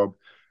amazing job.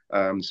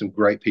 Some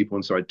great people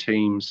inside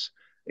teams.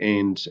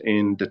 and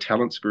the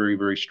talent's very,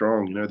 very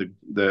strong.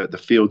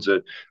 The fields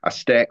are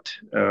stacked.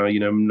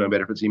 No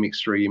matter if it's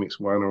MX3,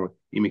 MX1, or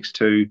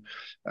MX2,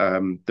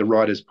 the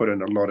riders put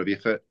in a lot of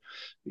effort.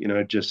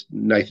 Just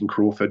Nathan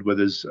Crawford with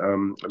his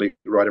elite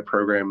rider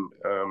program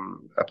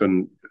up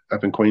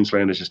in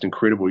Queensland is just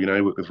incredible. He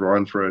worked with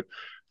Ryan for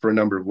a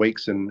number of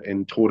weeks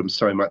and taught him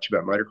so much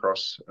about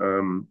motocross.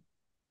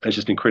 It's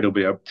just incredible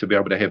to be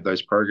able to have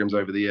those programs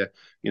over there.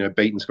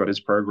 Beaton's got his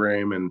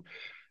program, and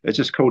it's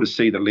just cool to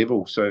see the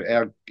level. So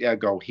our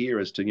goal here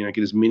is to get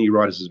as many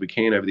riders as we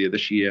can over there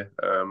this year.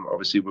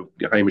 Obviously,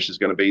 Hamish is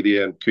going to be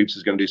there, and Coops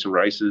is going to do some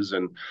races,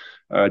 and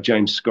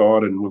James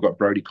Scott, and we've got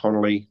Brodie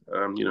Connolly,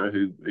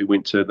 who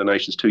went to the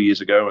Nations 2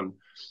 years ago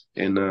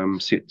and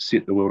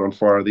set the world on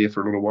fire there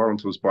for a little while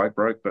until his bike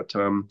broke. But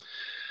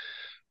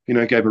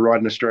gave a ride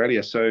in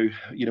Australia. So,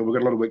 we've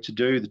got a lot of work to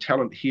do. The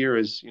talent here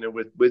is,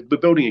 we're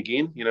building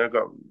again.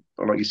 Got,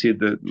 like you said,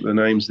 the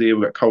names there.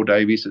 We've got Cole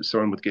Davies that's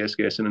signed with Gas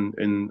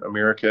in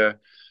America,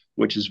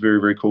 which is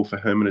very, very cool for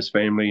him and his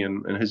family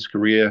and his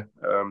career.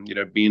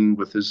 Ben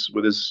with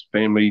his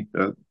family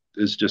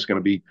is just going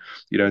to be,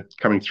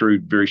 coming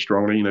through very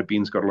strongly.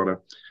 Ben's got a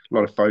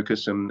lot of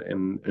focus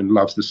and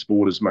loves the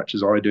sport as much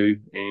as I do,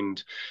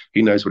 and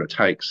he knows what it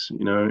takes,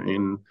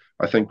 and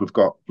I think we've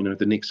got,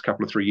 the next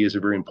couple of 3 years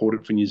are very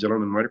important for New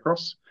Zealand and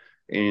motocross,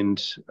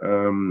 and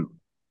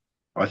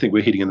I think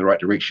we're heading in the right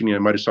direction.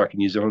 Motorcycle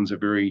New Zealand's a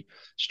very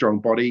strong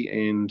body,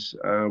 and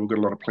we've got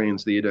a lot of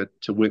plans there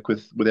to work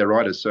with our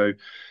riders. So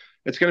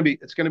it's going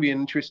to be an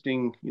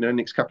interesting,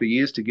 next couple of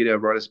years to get our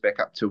riders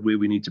back up to where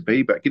we need to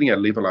be. But getting our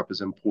level up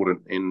is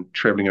important, and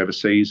traveling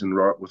overseas and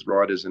with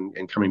riders and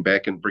coming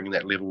back and bringing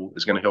that level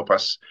is going to help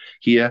us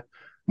here.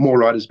 More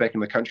riders back in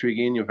the country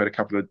again. You've had a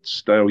couple of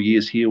stale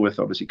years here with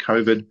obviously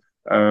COVID.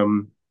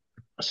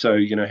 So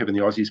having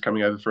the Aussies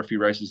coming over for a few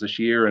races this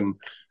year, and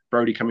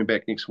Brodie coming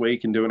back next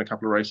week and doing a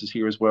couple of races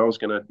here as well is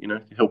going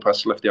to help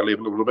us lift our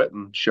level a little bit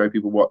and show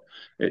people what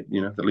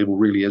the level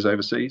really is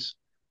overseas.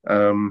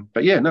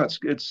 But yeah, no,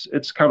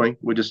 it's coming.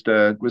 We just need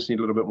a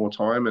little bit more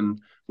time, and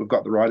we've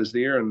got the riders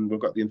there, and we've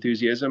got the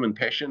enthusiasm and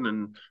passion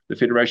and the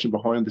federation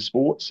behind the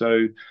sport.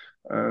 So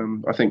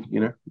I think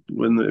in a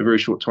very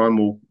short time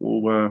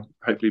we'll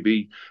hopefully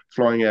be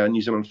flying our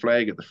New Zealand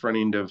flag at the front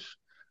end of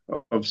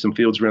some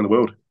fields around the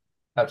world.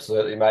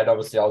 Absolutely, mate.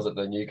 Obviously, I was at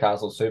the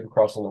Newcastle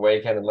Supercross on the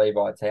weekend in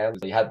Levi Town.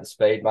 He had the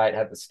speed, mate,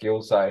 had the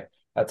skill. So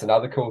that's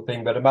another cool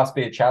thing. But it must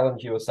be a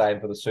challenge, you were saying,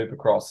 for the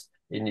Supercross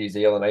in New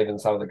Zealand. Even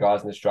some of the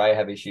guys in Australia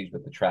have issues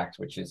with the tracks,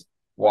 which is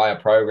why a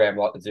program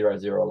like the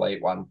 00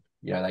 Elite one,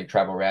 they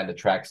travel around the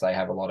tracks. They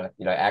have a lot of,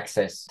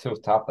 access. It's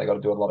tough. They got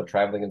to do a lot of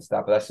traveling and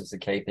stuff. But that's just the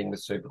key thing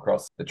with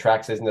Supercross. The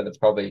tracks, isn't it? It's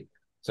probably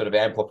sort of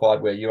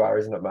amplified where you are,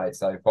 isn't it, mate?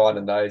 So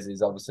finding those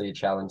is obviously a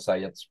challenge. So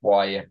that's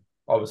why you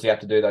obviously have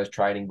to do those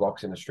training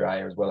blocks in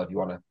Australia as well if you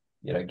want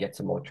to, get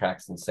some more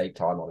tracks and seat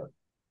time on it.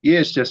 Yeah,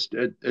 it's just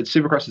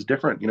Supercross is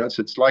different.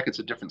 It's like it's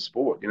a different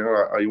sport.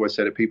 I always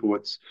say to people,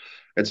 it's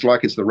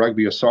like it's the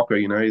rugby or soccer.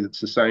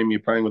 It's the same. You're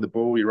playing with the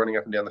ball, you're running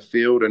up and down the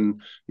field, and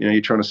you're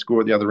trying to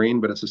score at the other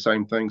end. But it's the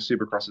same thing.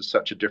 Supercross is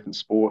such a different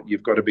sport.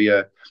 You've got to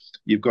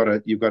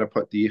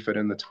put the effort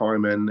and the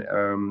time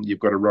in. You've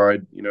got to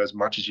ride, as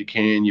much as you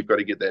can. You've got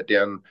to get that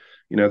down.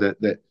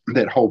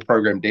 That whole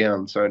program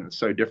down. So it's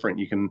so different.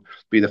 You can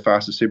be the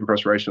fastest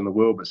Supercross racer in the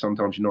world, but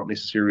sometimes you're not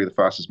necessarily the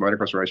fastest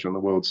motocross racer in the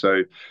world.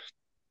 So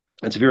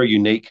it's very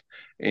unique,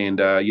 and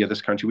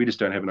this country, we just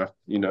don't have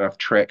enough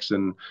tracks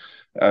and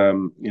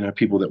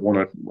people that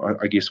want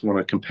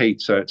to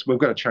compete. So we've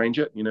got to change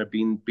it.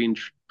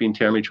 Ben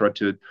Townley tried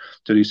to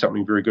do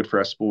something very good for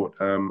our sport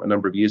a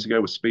number of years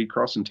ago with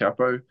Speedcross and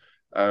Taupo,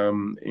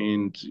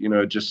 and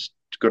just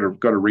got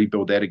to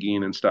rebuild that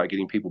again and start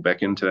getting people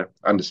back into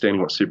understanding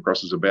what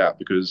Supercross is about.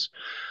 Because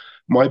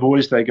my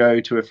boys, they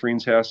go to a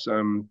friend's house.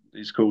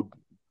 He's called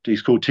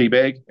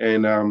Teabag,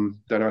 and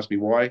don't ask me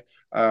why,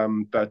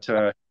 but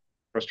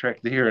cross track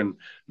there, and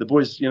the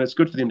boys, it's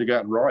good for them to go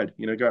out and ride,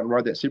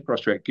 that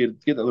Supercross track,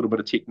 get that little bit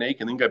of technique,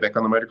 and then go back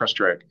on the motocross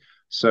track.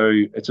 So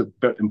it's a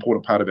bit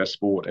important part of our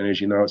sport, and as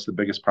you know, it's the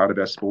biggest part of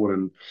our sport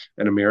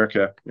in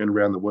America and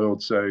around the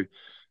world. So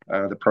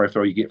the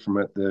profile you get from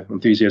it, the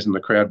enthusiasm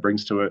the crowd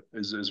brings to it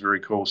is very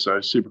cool. So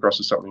Supercross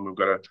is something we've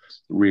got to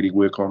really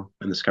work on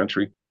in this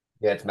country.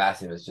 Yeah, it's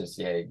massive. It's just,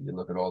 you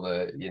look at all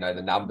the,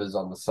 the numbers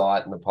on the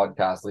site and the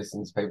podcast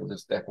listens, people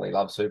just definitely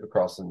love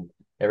Supercross and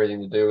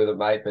everything to do with it,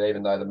 mate. But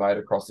even though the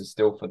motocross is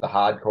still for the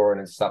hardcore,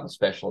 and it's something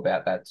special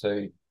about that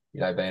too,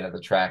 being at the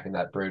track in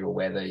that brutal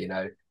weather,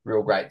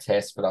 real great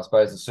test. But I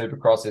suppose the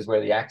Supercross is where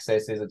the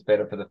access is. It's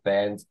better for the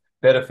fans,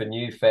 better for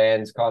new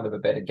fans, kind of a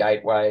better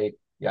gateway.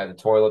 The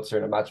toilets are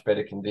in a much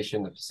better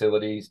condition, the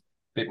facilities,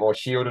 bit more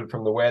shielded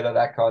from the weather,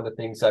 that kind of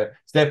thing. So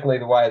it's definitely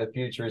the way of the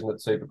future, isn't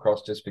it,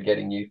 Supercross, just for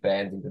getting new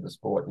fans into the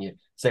sport. And you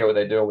see what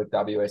they're doing with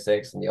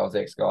WSX, and the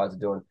AusX guys are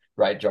doing a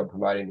great job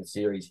promoting the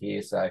series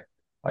here. So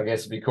I guess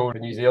it'd be cool to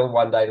New Zealand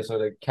one day to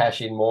sort of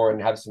cash in more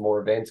and have some more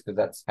events, because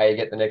that's how you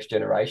get the next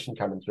generation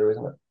coming through,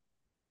 isn't it?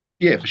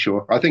 Yeah, for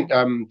sure. I think,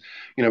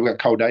 we've got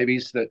Cole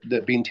Davies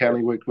that Ben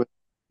Townley worked with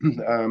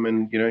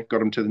and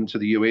got him to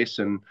the US,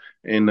 and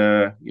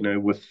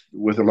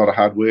with a lot of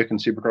hard work and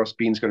Supercross.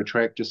 Ben's got a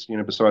track just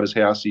beside his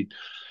house.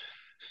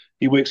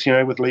 He works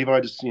with Levi.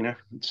 Just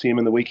see him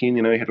in the weekend.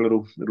 He had a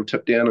little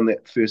tip down on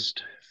that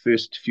first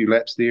few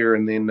laps there,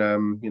 and then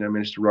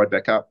managed to ride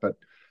back up. But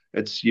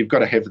you've got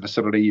to have the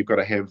facility. You've got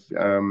to have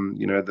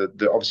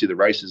the obviously the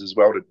races as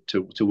well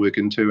to work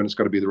into, and it's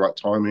got to be the right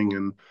timing.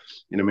 And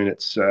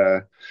it's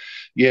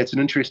it's an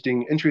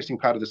interesting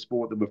part of the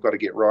sport that we've got to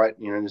get right.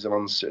 New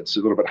Zealand's, it's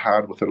a little bit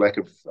hard with the lack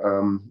of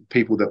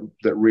people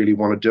that really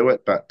want to do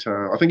it. But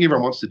I think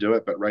everyone wants to do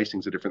it, but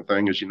racing's a different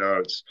thing. As you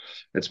know,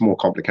 it's more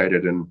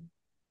complicated, and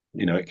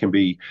it can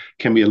be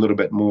a little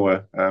bit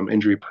more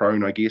injury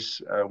prone, I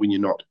guess, when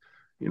you're not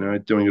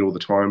doing it all the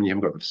time. You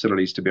haven't got the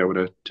facilities to be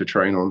able to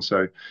train on.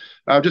 So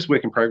just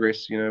work in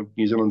progress.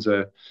 New Zealand's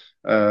a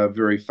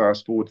very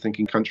fast forward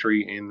thinking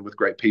country and with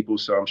great people.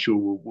 So I'm sure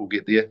we'll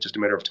get there. Just a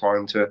matter of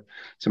time to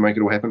make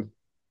it all happen.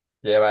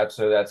 Yeah,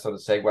 absolutely. That sort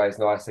of segues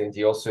nicely into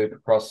your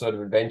Supercross sort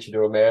of adventure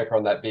to America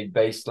on that big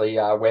beastly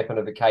weapon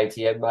of a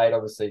KTM, mate.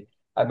 Obviously,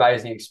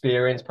 amazing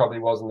experience. Probably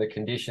wasn't the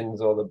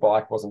conditions, or the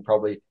bike wasn't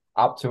probably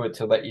up to it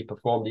to let you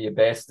perform to your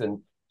best, and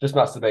just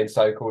must have been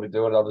so cool to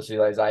do it. Obviously,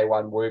 those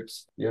A1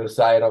 whoops, you were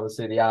saying,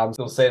 obviously the arms,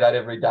 you'll see that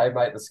every day,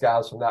 mate, the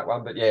scars from that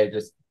one. But yeah,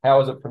 just how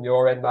was it from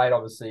your end, mate?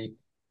 Obviously,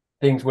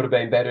 things would have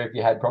been better if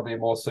you had probably a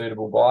more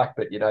suitable bike,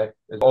 but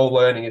it's all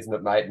learning, isn't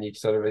it, mate? And you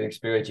sort of an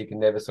experience you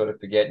can never sort of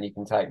forget and you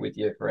can take with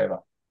you forever.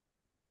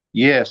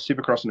 Yeah,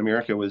 Supercross in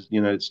America was,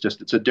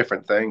 it's a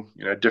different thing,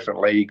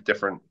 different league,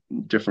 different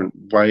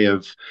way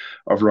of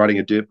riding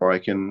a dirt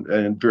bike,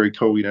 and very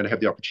cool, to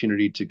have the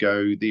opportunity to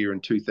go there in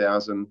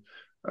 2000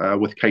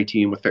 with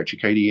KTM, with factory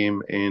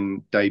KTM,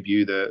 and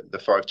debut the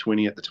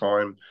 520 at the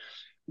time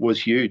was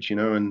huge,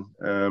 and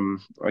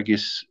I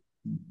guess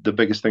the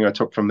biggest thing I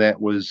took from that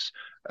was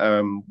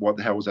what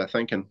the hell was I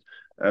thinking?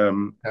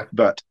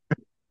 But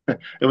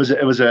it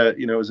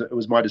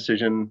was my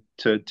decision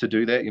to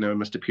do that.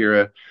 Mr.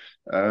 Pera,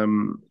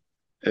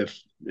 if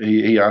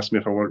he asked me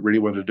if I really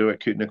wanted to do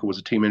it. Kurt Nickel was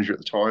a team manager at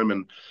the time,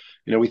 and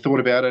we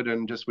thought about it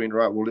and just went,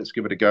 right, well, let's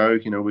give it a go.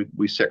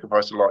 We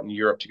sacrificed a lot in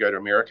Europe to go to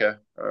America.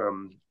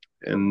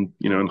 And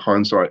in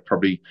hindsight,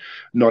 probably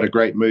not a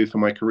great move for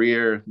my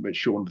career, but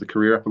shortened the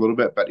career up a little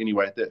bit. But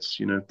anyway, that's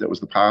that was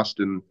the past,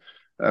 and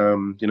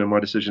my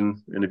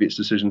decision and Everts'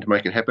 decision to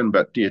make it happen.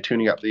 But yeah,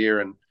 turning up there,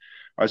 and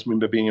I just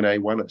remember being in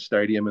A1 at the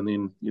stadium, and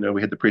then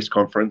we had the press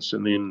conference,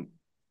 and then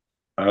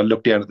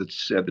looked down at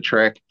the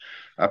track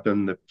up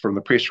from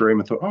the press room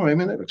and thought, oh, I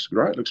mean, that looks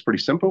great. It looks pretty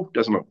simple.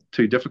 Doesn't look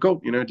too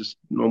difficult. Just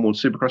normal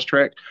Supercross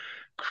track.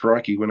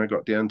 Crikey, when I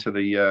got down to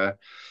the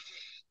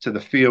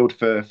field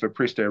for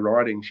Presto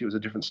riding, she was a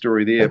different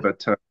story there.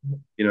 But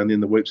and then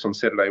the whoops on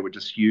Saturday were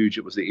just huge.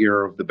 It was the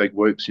era of the big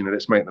whoops.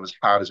 Let's make them as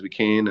hard as we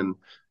can. And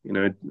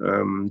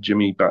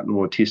Jimmy Button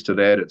will attest to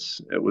that.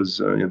 It was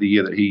the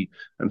year that he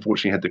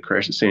unfortunately had the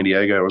crash at San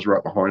Diego. I was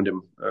right behind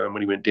him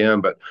when he went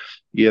down. But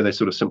yeah, they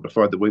sort of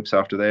simplified the whoops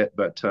after that.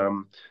 But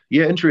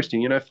yeah,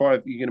 interesting. You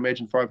can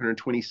imagine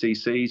 520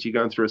 cc's. You're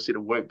going through a set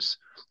of whoops.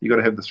 You got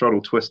to have the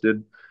throttle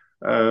twisted.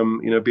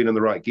 Being in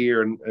the right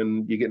gear,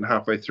 and you're getting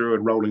halfway through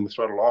and rolling the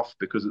throttle off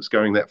because it's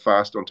going that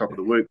fast on top of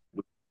the whoop,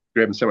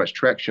 grabbing so much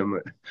traction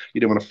that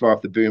you don't want to fly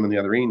off the boom on the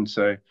other end.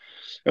 So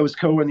it was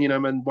cool.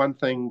 And one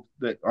thing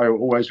that I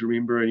always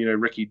remember,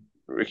 and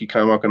Ricky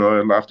Carmichael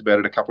and I laughed about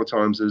it a couple of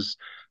times, is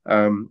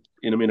I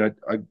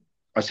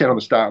sat on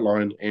the start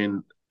line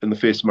and in the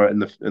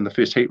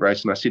first heat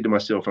race, and I said to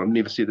myself, and I've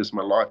never said this in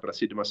my life, but I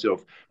said to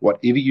myself,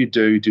 whatever you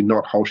do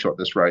not whole shot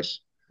this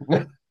race.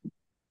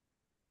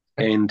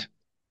 And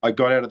I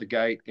got out of the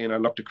gate and I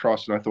looked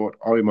across and I thought,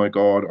 oh my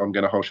God, I'm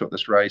going to whole shot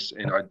this race.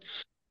 And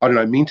I don't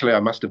know, mentally I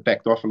must have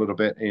backed off a little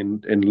bit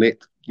and let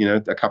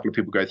a couple of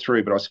people go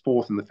through. But I was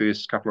fourth in the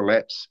first couple of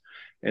laps,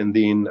 and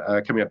then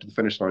coming up to the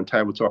finish line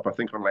tabletop, I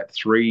think on lap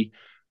 3,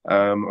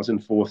 I was in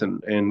fourth,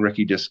 and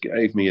Ricky just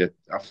gave me a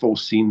full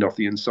send off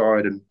the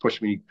inside and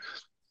pushed me.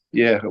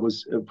 Yeah,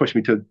 it pushed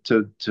me to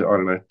I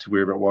don't know, to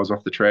wherever it was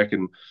off the track,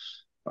 and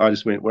I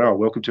just went, wow,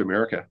 welcome to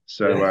America.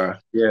 So,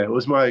 it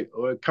was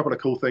a couple of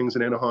cool things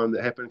in Anaheim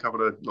that happened, a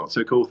couple of not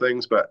so cool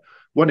things, but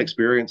what an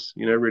experience,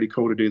 really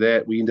cool to do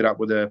that. We ended up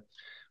with a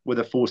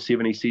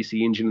 470cc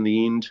engine in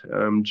the end.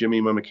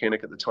 Jimmy, my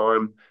mechanic at the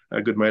time,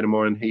 a good mate of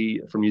mine, he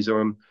from New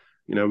Zealand,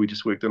 we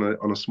just worked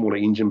on a smaller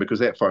engine because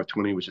that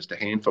 520 was just a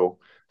handful.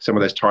 Some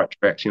of those tight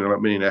tracks, like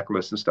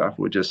Minneapolis and stuff,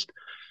 were just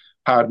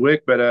hard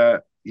work.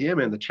 But yeah,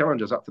 man, the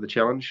challenge, I was up for the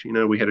challenge.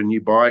 We had a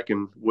new bike,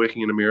 and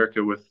working in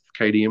America with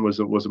KTM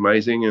was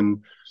amazing,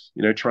 and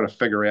trying to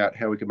figure out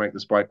how we could make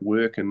this bike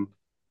work. And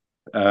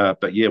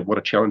but yeah, what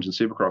a challenge in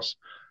Supercross.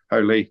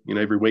 Holy,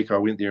 every week I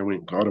went there and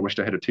went, God, I wished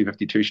I had a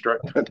 252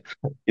 stroke. But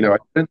I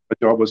didn't. My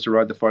job was to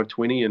ride the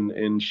 520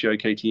 and show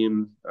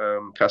KTM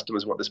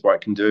customers what this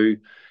bike can do.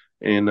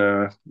 And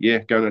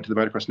going out to the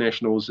Motocross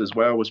Nationals as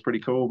well was pretty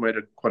cool. Made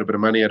quite a bit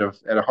of money out of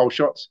whole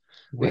shots,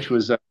 which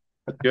was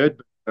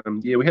good.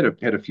 We had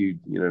a few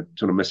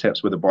sort of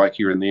mishaps with the bike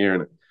here and there,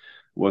 and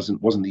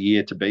wasn't the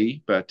year to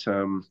be. But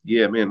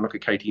yeah, man, look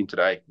at KTM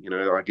today.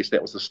 I guess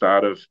that was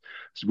the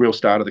real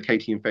start of the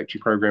KTM factory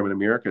program in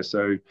America.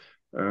 So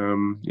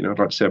I'd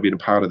like to say I've been a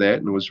part of that,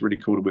 and it was really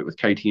cool to work with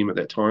KTM at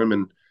that time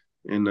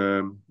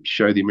and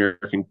show the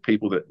American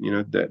people that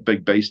that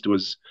big beast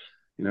was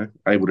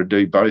able to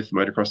do both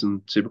motocross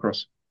and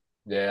supercross.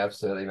 Yeah,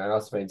 absolutely, man.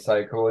 Must have been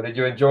so cool. Did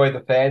you enjoy the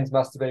fans?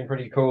 Must have been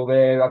pretty cool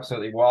there.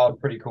 Absolutely wild,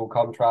 pretty cool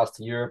contrast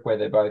to Europe, where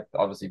they're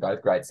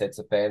both great sets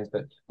of fans.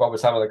 But what were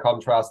some of the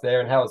contrasts there,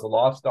 and how was the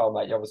lifestyle,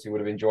 mate? You obviously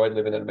would have enjoyed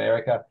living in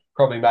America,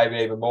 probably maybe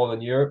even more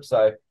than Europe.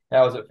 So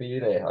how was it for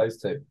you there,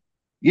 those two?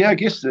 Yeah, I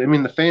guess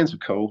the fans are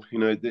cool.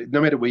 No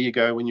matter where you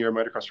go, when you're a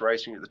motocross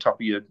racing at the top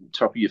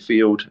of your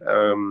field,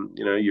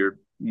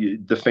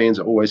 the fans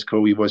are always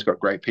cool. You've always got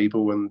great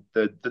people, and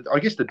I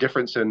guess the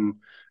difference in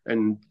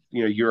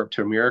Europe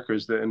to America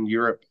is that in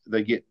Europe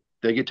they get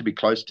to be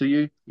close to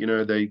you.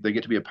 They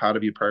get to be a part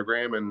of your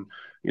program, and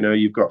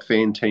you've got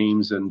fan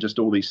teams and just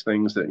all these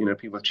things that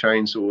people with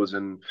chainsaws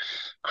and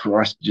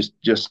Christ,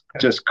 just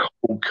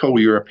cool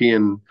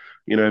European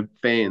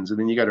fans. And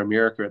then you go to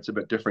America, it's a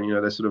bit different.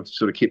 They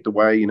sort of kept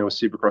away, with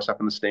Supercross up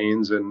in the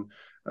stands and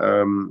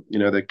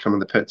they come in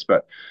the pits.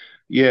 But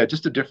yeah,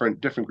 just a different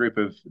group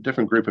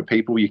of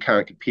people. You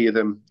can't compare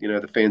them.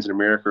 The fans in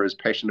America are as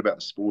passionate about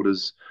the sport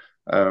as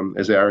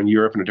they are in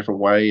Europe in a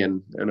different way.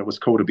 And it was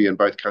cool to be in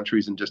both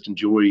countries and just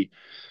enjoy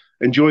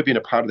being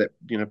a part of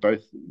that,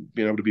 both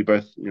being able to be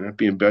both,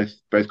 be in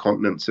both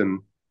continents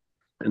and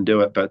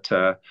do it. But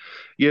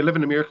yeah,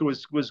 living in America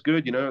was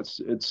good.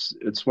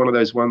 It's one of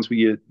those ones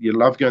where you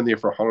love going there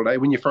for a holiday.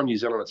 When you're from New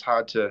Zealand, it's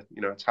hard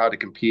to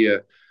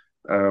compare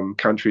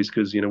countries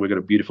because we've got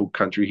a beautiful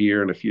country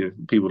here. And if you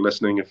people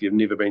listening, if you've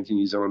never been to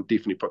New Zealand,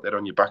 definitely put that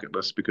on your bucket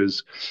list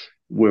because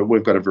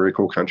we've got a very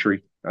cool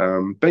country.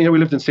 But we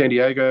lived in San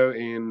Diego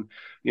and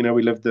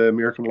we lived the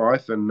American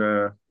life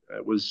and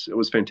it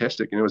was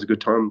fantastic. It was a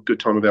good time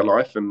of our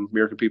life, and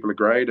American people are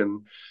great,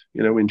 and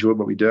we enjoyed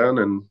what we done,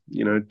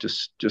 and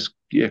just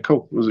yeah,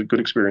 cool. It was a good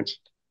experience.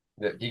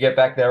 Do you get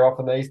back there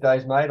often these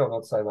days, mate, or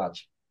not so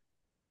much?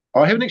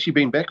 I haven't actually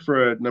been back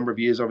for a number of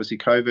years. Obviously,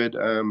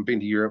 COVID. Been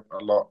to Europe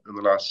a lot in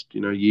the last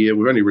year.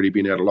 We've only really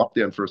been out of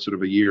lockdown for a sort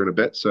of a year and a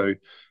bit, so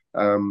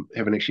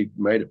haven't actually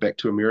made it back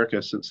to America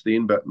since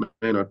then. But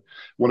man, I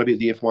want to be at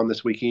the F1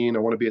 this weekend. I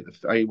want to be at the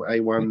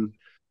A1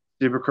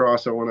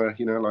 Supercross. I want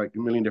to, like a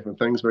million different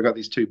things. But I got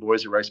these two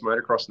boys who race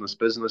motocross in this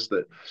business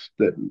that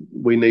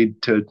we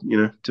need to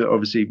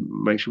obviously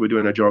make sure we're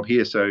doing our job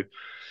here. So,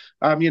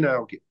 I'll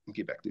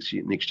get back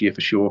next year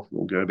for sure.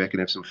 We'll go back and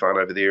have some fun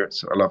over there.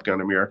 I love going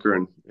to America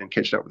and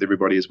catching up with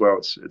everybody as well.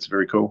 It's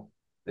very cool.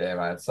 Yeah,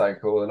 mate, it's so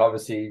cool. And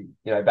obviously,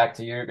 back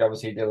to Europe,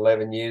 obviously you did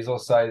 11 years or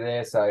so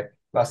there. So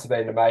must have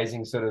been an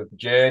amazing sort of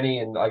journey.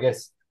 And I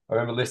guess I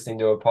remember listening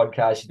to a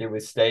podcast you did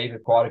with Steve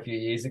quite a few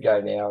years ago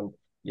now. And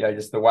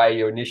just the way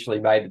you initially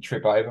made the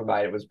trip over,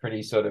 mate, it was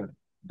pretty sort of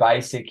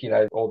basic,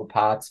 all the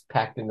parts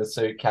packed in the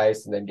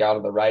suitcase and then going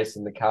to the race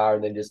in the car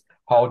and then just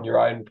holding your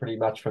own pretty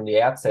much from the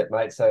outset,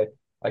 mate. So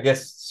I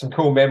guess some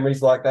cool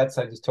memories like that.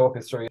 So just talk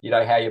us through,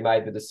 how you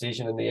made the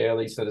decision in the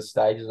early sort of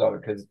stages of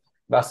it, because it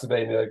must have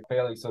been a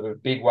fairly sort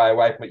of big way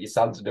away from what your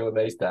sons are doing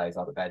these days,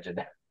 I'd imagine.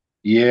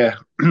 Yeah,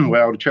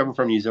 well, to travel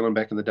from New Zealand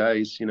back in the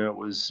days, it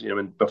was,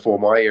 before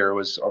my era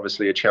was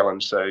obviously a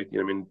challenge. So,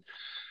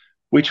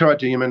 we tried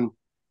to,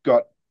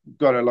 got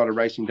got a lot of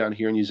racing done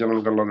here in New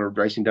Zealand. Got a lot of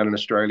racing done in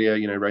Australia.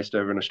 Raced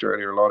over in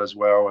Australia a lot as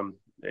well,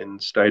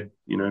 and stayed,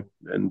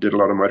 and did a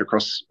lot of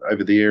motocross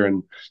over there.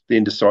 And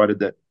then decided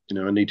that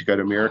I need to go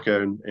to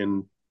America,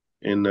 and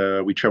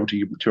we travelled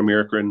to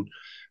America in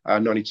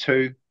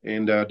 '92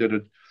 and did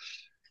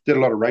a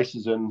lot of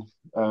races in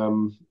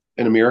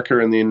America,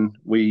 and then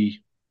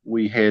we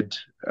had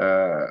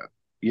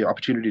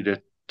opportunity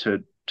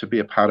to be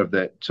a part of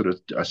that sort of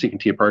a second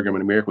tier program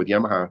in America with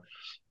Yamaha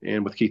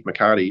and with Keith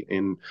McCarty.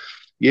 And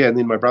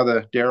then my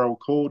brother Daryl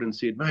called and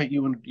said, mate,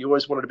 you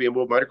always wanted to be a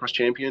world motocross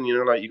champion,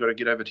 you got to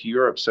get over to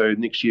Europe. So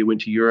next year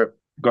went to Europe,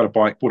 bought a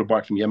bike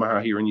from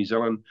Yamaha here in New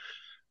Zealand,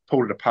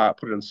 pulled it apart,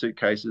 put it in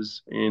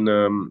suitcases, and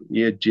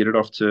jetted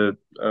off to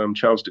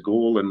Charles de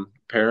Gaulle and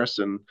Paris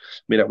and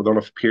met up with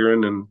Oliver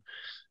Perrin, and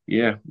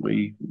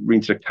we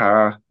rented a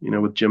car,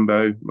 with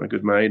Jimbo, my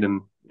good mate,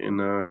 and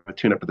I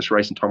turned up to this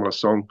race in Tom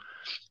Song,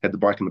 had the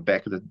bike in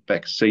the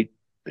back seat,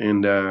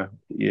 and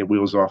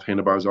wheels off,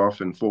 handlebars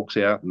off, and forks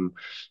out, and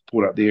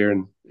pulled up there,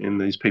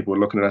 and these people were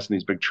looking at us in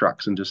these big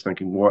trucks and just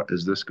thinking, what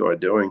is this guy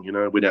doing?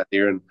 Went out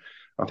there, and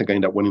I think I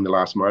ended up winning the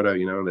last moto,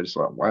 and they're just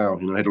like, wow,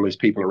 I had all these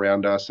people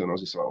around us, and I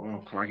was just like,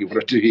 oh, crikey, what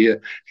do I do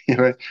here?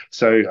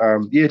 So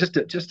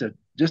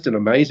just an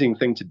amazing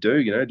thing to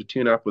do, to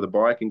turn up with a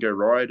bike and go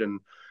ride, and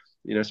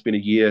spend a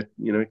year,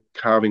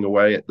 carving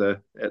away at the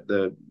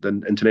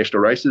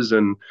international races,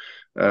 and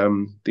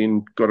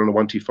then got on a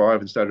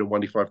 125 and started a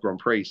 125 Grand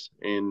Prix.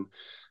 And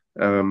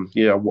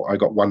I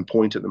got 1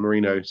 point at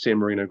the San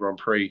Marino Grand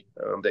Prix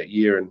that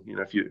year. And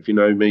if you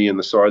know me and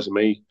the size of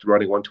me,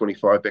 riding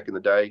 125 back in the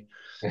day,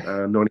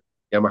 90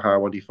 Yamaha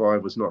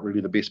 125 was not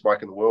really the best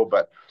bike in the world,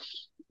 but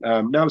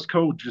No, it was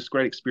cool, just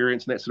great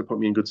experience, and that sort of put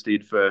me in good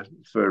stead for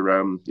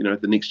the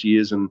next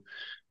years, and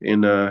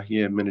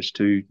managed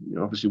to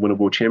obviously win a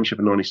world championship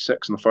in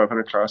 '96 in the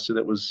 500 class. So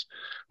that was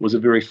a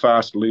very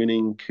fast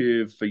learning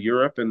curve for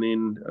Europe, and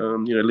then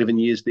 11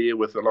 years there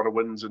with a lot of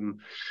wins and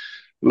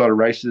a lot of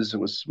races. It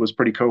was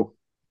pretty cool.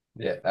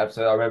 Yeah,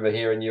 absolutely. I remember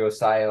hearing you were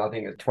saying, I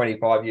think at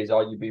 25 years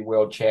old, you'd be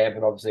world champ,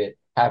 and obviously it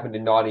happened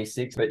in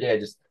 '96. But yeah,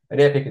 just an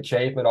epic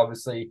achievement.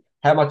 Obviously,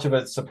 how much of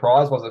a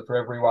surprise was it for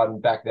everyone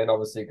back then?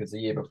 Obviously, because the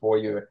year before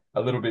you were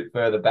a little bit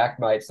further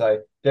back, mate. So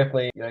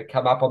definitely,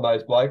 come up on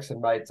those blokes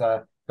and mate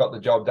got the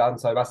job done.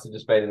 So it must have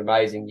just been an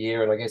amazing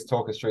year. And I guess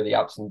talk us through the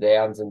ups and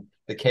downs and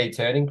the key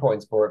turning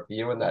points for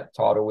you in that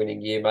title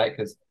winning year, mate.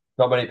 Because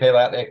not many people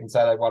out there can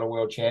say they've won a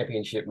world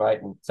championship,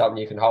 mate, and something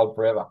you can hold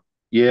forever.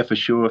 Yeah, for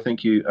sure.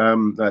 Thank you.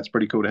 No, it's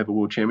pretty cool to have a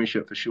world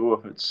championship for sure.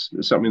 It's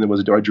something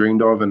that I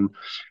dreamed of, and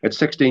at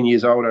 16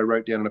 years old, I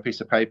wrote down on a piece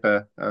of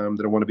paper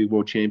that I want to be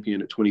world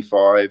champion at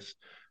 25.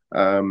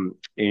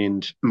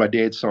 And my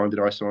dad signed it.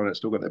 I signed it.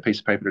 Still got that piece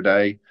of paper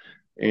today,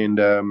 and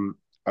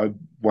I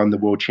won the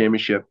world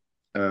championship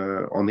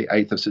on the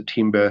 8th of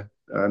September,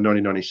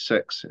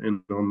 1996,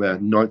 and on the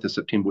 9th of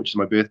September, which is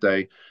my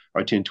birthday,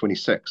 I turned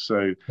 26.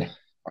 So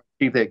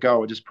achieve that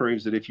goal. It just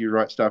proves that if you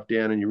write stuff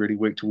down and you really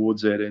work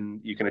towards it, and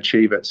you can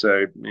achieve it.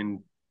 So,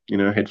 and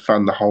had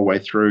fun the whole way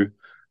through.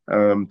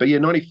 But yeah,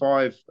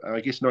 95, I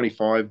guess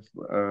 95,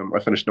 I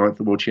finished ninth at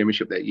the World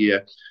Championship that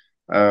year.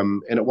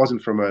 And it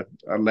wasn't from a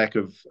lack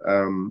of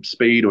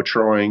speed or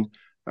trying.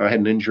 I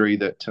had an injury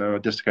that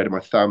dislocated my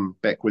thumb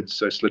backwards,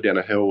 so I slid down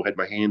a hill, had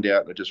my hand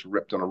out, and I just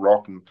ripped on a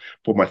rock and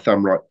pulled my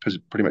thumb right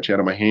pretty much out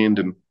of my hand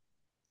and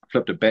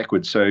flipped it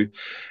backwards. So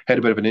had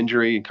a bit of an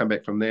injury and come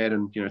back from that.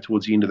 And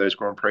towards the end of those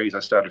Grand Prix, I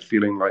started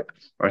feeling like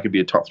I could be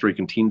a top three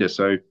contender.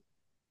 So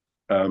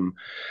um,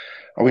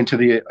 I went to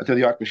the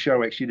EICMA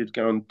show actually to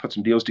go and put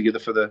some deals together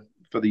for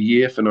the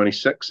year for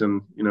 '96,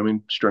 and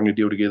strung a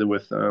deal together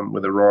with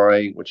a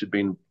Rye, which had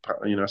been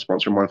a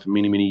sponsor of mine for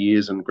many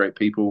years, and great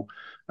people.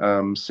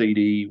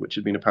 CD, which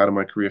had been a part of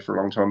my career for a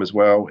long time as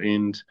well,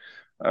 and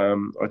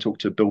I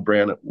talked to Bill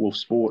Brown at Wolf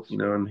Sport,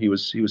 and he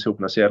was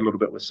helping us out a little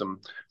bit with some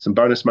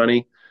bonus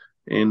money.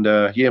 And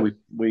yeah,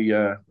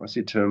 I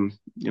said to him,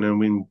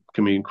 when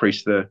can we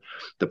increase the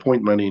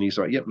point money? And he's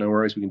like, yep, no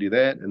worries, we can do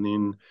that. And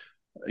then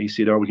he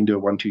said, oh, we can do a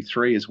 1, 2,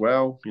 3 as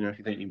well. If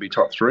you think you can be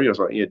top three. I was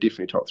like, yeah,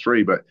 definitely top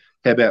three. But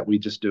how about we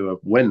just do a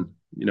win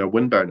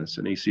bonus?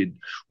 And he said,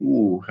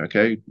 oh,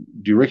 okay.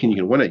 Do you reckon you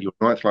can win it? You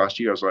were ninth last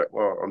year. I was like,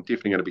 well, I'm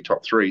definitely going to be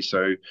top three.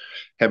 So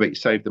how about you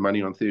save the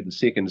money on third and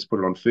second, just put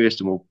it on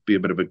first, and we'll be a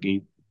bit of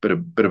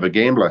a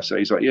gambler. So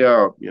he's like,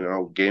 yeah,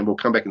 I'll gamble.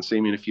 Come back and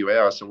see me in a few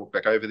hours. So I walk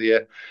back over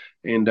there,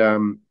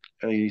 and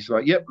he's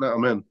like, yep, no,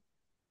 I'm in.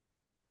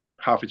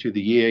 Halfway through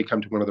the year, he come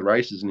to one of the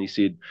races, and he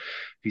said,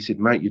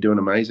 mate, you're doing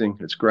amazing.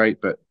 It's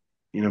great, but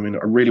I I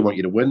really want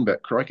you to win,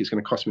 but crikey, it's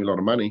going to cost me a lot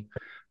of money.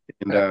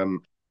 And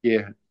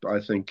yeah, I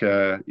think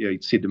he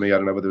said to me, I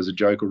don't know whether it was a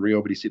joke or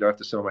real, but he said, I have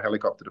to sell my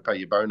helicopter to pay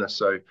your bonus.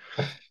 So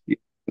yeah,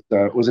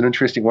 it was an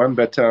interesting one,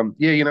 but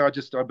yeah,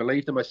 I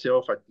believed in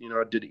myself. I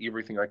did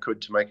everything I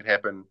could to make it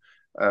happen.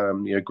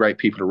 Great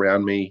people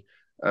around me,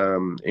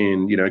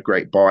 and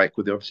great bike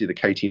with obviously the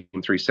KTM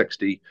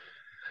 360.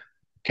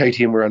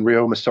 KTM were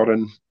unreal,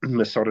 Masodon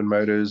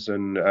Motors,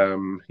 and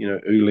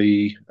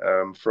Uli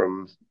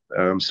from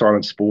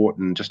Silent Sport,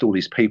 and just all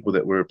these people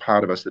that were a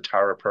part of us, the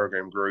Tara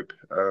program group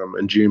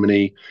in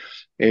Germany,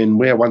 and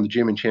we won the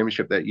German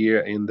Championship that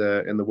year and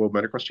the World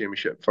Motocross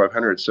Championship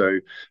 500. So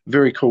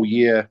very cool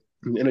year,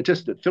 and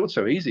it felt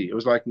so easy. It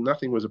was like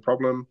nothing was a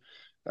problem.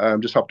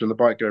 Just hopped on the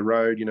bike, go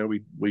road.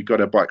 We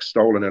got our bike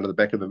stolen out of the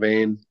back of the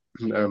van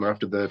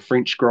after the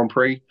French Grand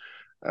Prix.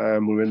 We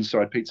were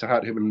inside Pizza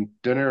Hut having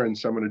dinner, and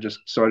someone had just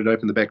decided to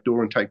open the back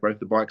door and take both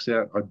the bikes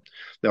out.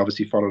 They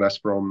obviously followed us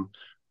from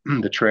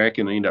the track,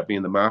 and it ended up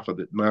being the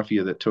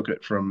mafia that took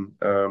it from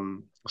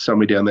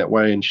somewhere down that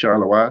way in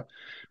Charleroi,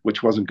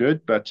 which wasn't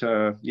good. But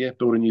yeah,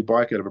 built a new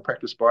bike out of a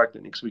practice bike.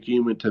 The next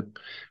weekend went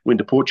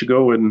to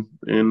Portugal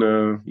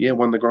and yeah,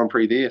 won the Grand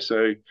Prix there.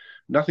 So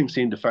nothing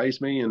seemed to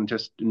faze me, and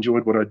just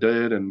enjoyed what I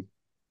did. And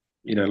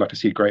like I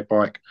said, great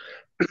bike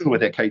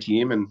with that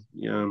KTM,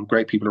 and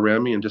great people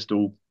around me, and just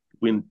all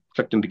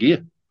clicked into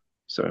gear.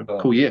 So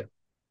cool, yeah.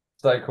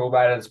 So cool,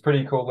 mate. It's a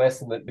pretty cool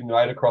lesson that in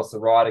motocross, the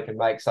rider can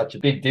make such a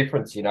big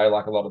difference,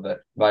 like a lot of the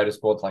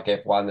motorsports like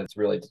F1 that's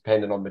really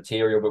dependent on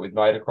material. But with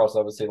motocross,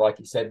 obviously, like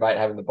you said, mate,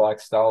 having the bike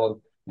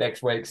stolen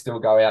next week, still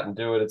go out and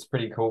do it. It's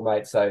pretty cool,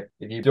 mate. So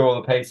if you do all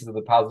the pieces of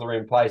the puzzle are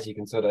in place, you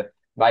can sort of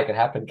make it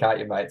happen, can't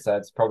you, mate? So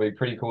it's probably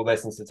pretty cool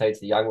lessons to teach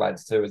the young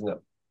lads too, isn't it?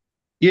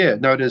 Yeah,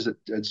 no, it is.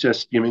 It's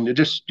just, it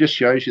just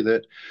shows you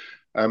that.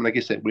 I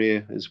guess that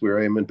where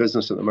I am in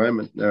business at the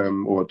moment,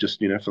 or just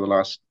for the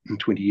last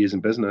 20 years in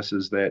business,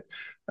 is that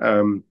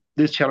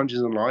there's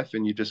challenges in life,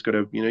 and you just got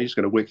to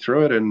work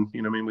through it. And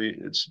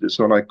it's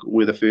not like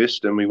we're the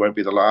first and we won't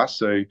be the last.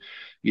 So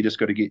you just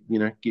got to get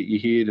your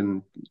head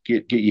and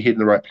get your head in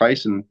the right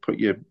place and put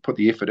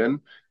the effort in.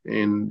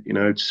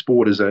 And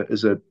sport is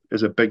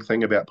a big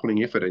thing about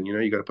putting effort in.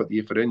 You got to put the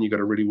effort in. You got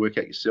to really work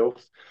out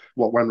yourself.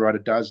 What one rider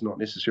does not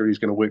necessarily is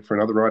going to work for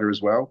another rider as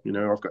well.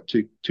 I've got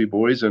two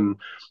boys, and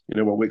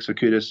what works for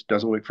Curtis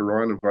doesn't work for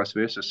Ryan, and vice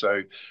versa.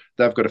 So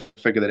they've got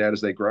to figure that out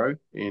as they grow.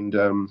 And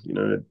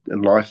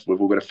in life,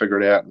 we've all got to figure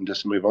it out and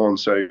just move on.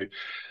 So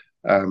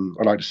I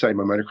like to say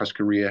my motocross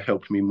career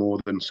helped me more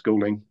than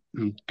schooling.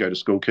 Go to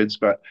school, kids,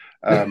 but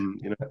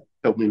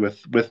helped me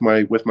with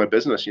my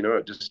business.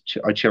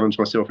 I challenge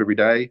myself every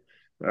day.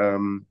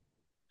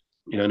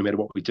 No matter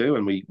what we do,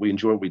 and we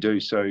enjoy what we do.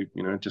 So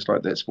just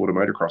like that sport of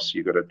motocross,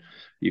 you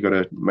got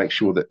to make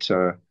sure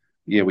that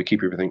we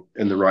keep everything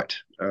in the right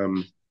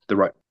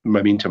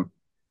momentum.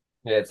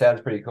 Yeah, it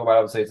sounds pretty cool, mate.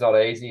 Obviously, it's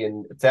not easy,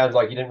 and it sounds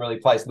like you didn't really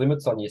place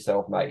limits on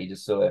yourself, mate. You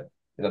just sort of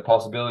the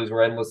possibilities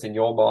were endless in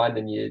your mind,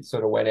 and you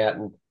sort of went out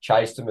and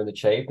chased them and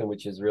achieved them,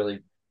 which is really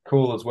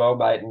cool as well,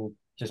 mate. And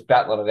just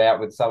battling it out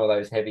with some of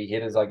those heavy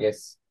hitters, I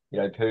guess.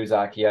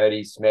 Puzar,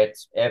 Coyote,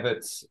 Smets,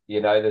 Everts.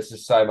 There's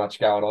just so much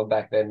going on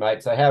back then,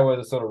 mate. So how were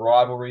the sort of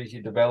rivalries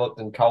you developed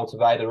and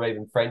cultivated, or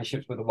even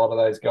friendships with a lot of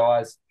those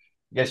guys?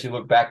 I guess you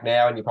look back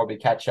now and you probably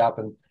catch up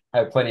and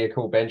have plenty of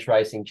cool bench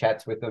racing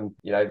chats with them.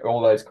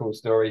 All those cool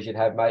stories you'd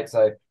have, mate.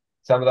 So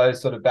some of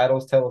those sort of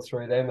battles, tell us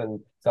through them and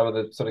some of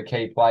the sort of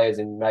key players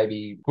and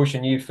maybe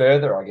pushing you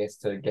further, I guess,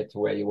 to get to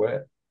where you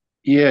were.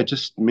 Yeah,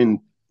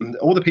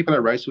 all the people I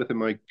raced with in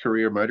my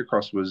career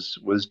motocross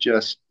was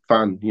just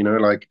fun.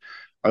 Like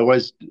I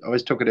always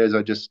took it as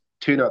I just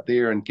turn up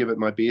there and give it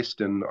my best,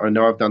 and I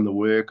know I've done the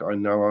work. I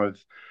know I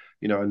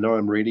know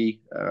I'm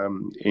ready,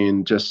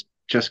 and just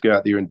go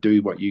out there and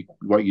do what you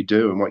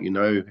do and what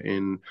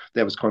and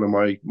that was kind of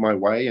my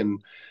way.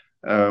 And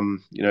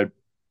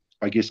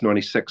I guess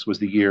 '96 was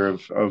the year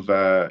of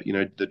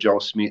the Joel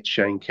Smets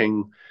Shayne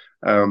King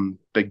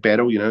big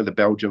battle. The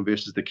Belgium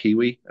versus the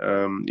Kiwi.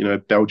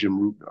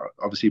 Belgium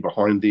obviously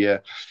behind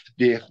their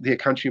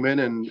countrymen,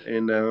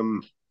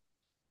 and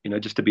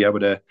just to be able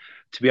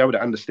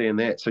to understand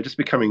that. So just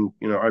becoming,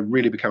 I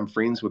really become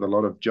friends with a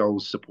lot of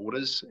Joel's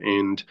supporters,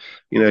 and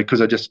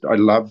because I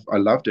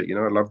loved it.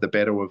 I loved the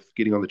battle of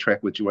getting on the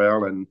track with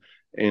Joel and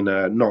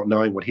not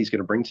knowing what he's going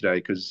to bring today,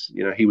 because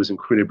he was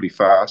incredibly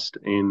fast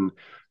and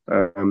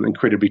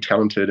incredibly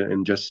talented,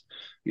 and just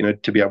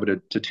to be able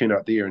to turn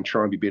up there and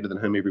try and be better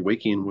than him every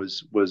weekend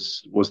was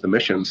the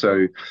mission.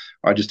 So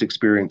I just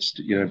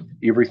experienced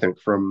everything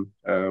from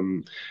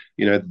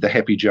the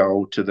happy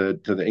Joel to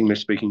the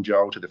English speaking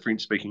Joel to the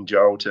French speaking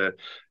Joel to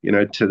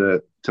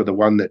to the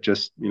one that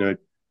just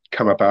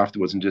come up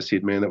afterwards and just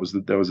said, man, that was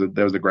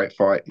a great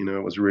fight.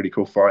 It was a really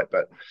cool fight.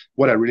 But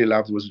what I really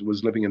loved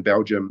was living in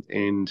Belgium,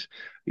 and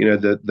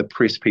the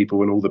press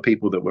people and all the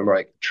people that were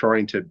like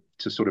trying to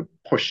sort of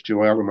push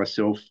Joel and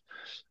myself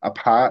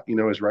apart,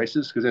 as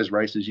racers, because as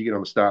racers you get on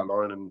the start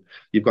line and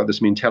you've got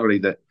this mentality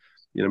that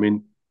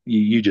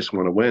you just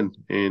want to win,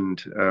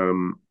 and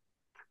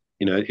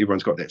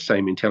everyone's got that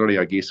same mentality,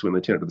 I guess, when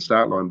they turn it to the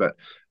start line. But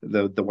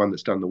the one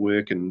that's done the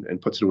work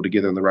and puts it all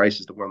together in the race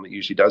is the one that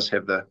usually does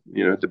have the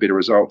the better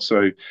results.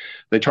 So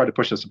they try to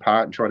push us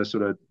apart and try to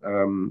sort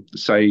of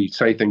say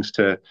things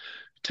to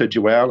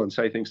Joel and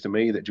say things to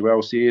me that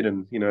Joel said,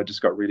 and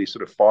just got really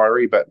sort of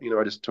fiery. But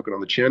I just took it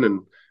on the chin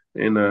and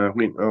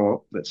went, oh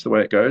well, that's the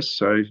way it goes.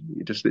 So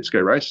let's go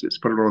race. Let's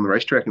put it on the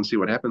racetrack and see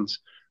what happens.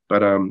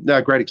 But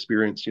no, great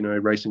experience,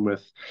 racing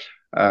with.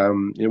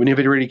 We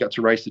never really got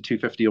to race the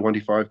 250 or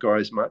 125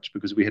 guys much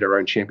because we had our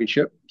own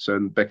championship. So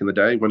back in the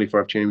day,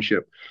 125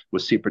 championship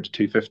was separate to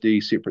 250,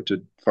 separate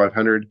to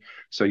 500.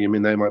 So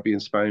they might be in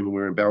Spain when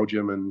we were in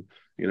Belgium, and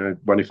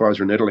 125s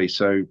were in Italy.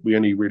 So we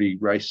only really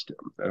raced,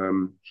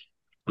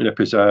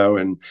 Pizarro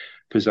and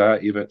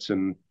Everts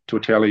and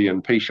Tortelli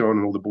and Pichon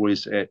and all the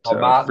boys at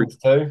Martens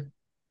too.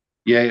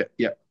 Yeah,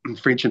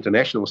 French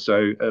International.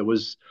 So it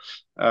was,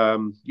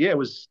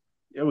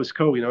 it was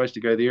cool. I used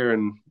to go there,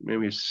 and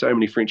we had so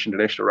many French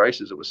international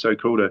races. It was so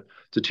cool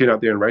to turn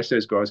up there and race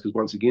those guys, because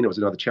once again it was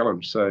another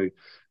challenge. So,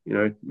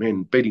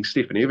 beating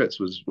Stefan Everts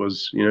was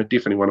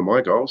definitely one of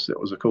my goals. That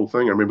was a cool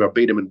thing. I remember I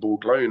beat him in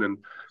Bourg-Lone and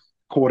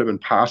caught him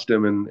and passed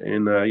him, and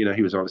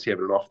he was obviously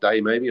having an off day,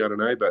 maybe, I don't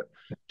know, but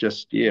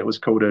just it was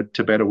cool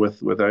to battle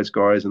with those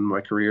guys in my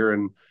career,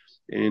 and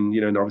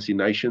obviously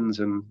nations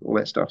and all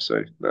that stuff. So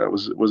it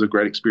was a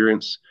great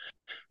experience.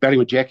 Battling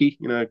with Jackie,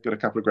 got a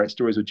couple of great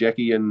stories with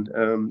Jackie, and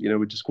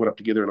we just caught up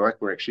together in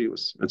Eichmore. Actually,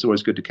 it's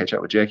always good to catch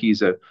up with Jackie.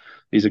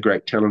 He's a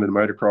great talent in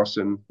motocross,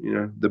 and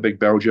the big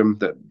Belgium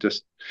that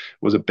just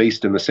was a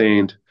beast in the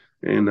sand,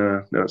 and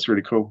no, it's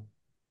really cool.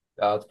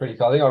 It's pretty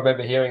cool. I think I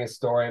remember hearing a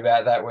story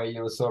about that where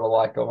you were sort of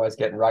like almost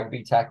getting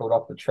rugby tackled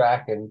off the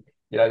track, and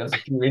there was a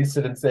few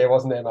incidents there,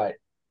 wasn't there, mate?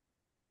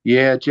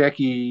 Yeah,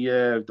 Jackie.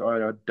 I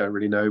don't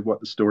really know what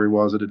the story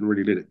was. I didn't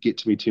really let it get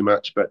to me too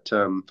much, but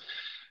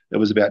it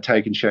was about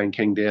taking Shayne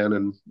King down,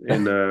 and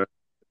that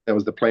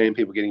was the plan.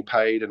 People getting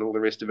paid and all the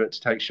rest of it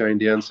to take Shayne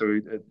down. So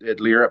at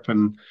Lerip,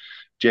 and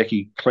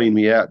Jackie cleaned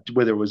me out.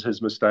 Whether it was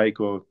his mistake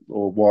or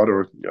what,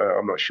 or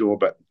I'm not sure,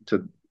 but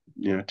to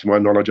to my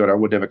knowledge, I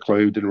wouldn't have a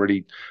clue. Didn't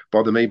really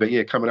bother me. But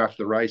yeah, coming after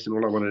the race, and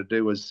all I wanted to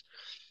do was,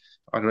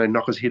 I don't know,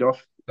 knock his head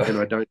off, and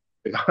I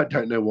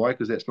don't know why,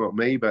 because that's not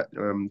me. But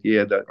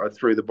I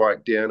threw the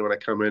bike down when I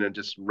come in and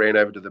just ran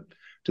over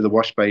to the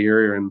wash bay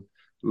area, and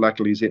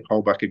luckily Zep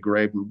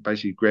Holbucker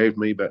basically grabbed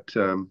me. But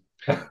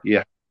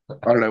yeah,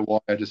 I don't know why.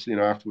 I just,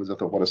 afterwards I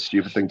thought, what a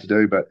stupid thing to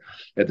do. But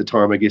at the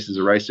time, I guess as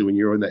a racer, when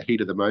you're in that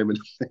heat of the moment,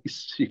 these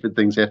stupid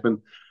things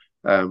happen.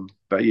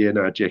 But yeah,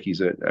 no,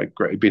 Jackie's a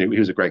great. He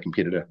was a great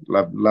competitor.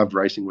 Loved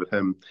racing with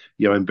him,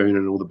 Johan Boone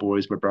and all the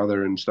boys, my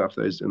brother and stuff.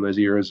 Those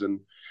eras, and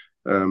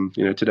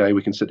today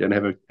we can sit down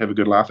and have a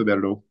good laugh about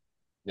it all.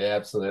 Yeah,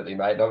 absolutely,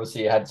 mate. And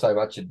obviously, you had so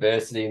much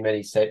adversity and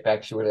many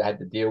setbacks you would have had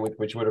to deal with,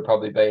 which would have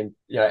probably been,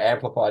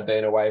 amplified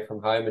being away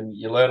from home. And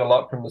you learn a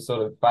lot from the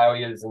sort of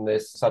failures, and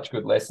there's such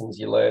good lessons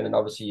you learn. And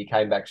obviously, you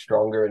came back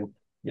stronger and,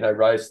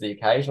 rose to the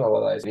occasion, all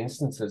of those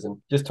instances.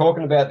 And just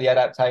talking about the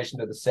adaptation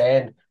to the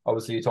sand,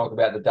 obviously, you talk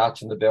about the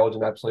Dutch and the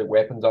Belgian absolute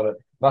weapons on it.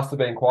 Must have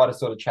been quite a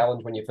sort of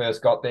challenge when you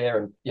first got there.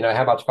 And,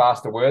 how much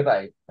faster were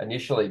they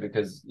initially?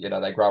 Because,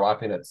 they grow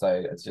up in it.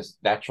 So it's just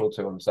natural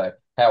to them. So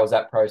how was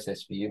that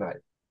process for you, mate?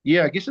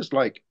 Yeah, I guess it's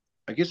like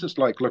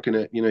looking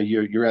at,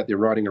 you're out there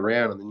riding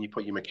around, and then you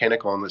put your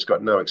mechanic on that's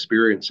got no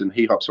experience, and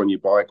he hops on your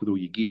bike with all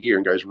your gear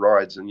and goes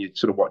rides, and you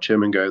sort of watch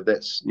him and go,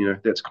 that's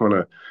kind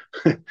of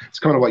it's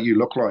kind of what you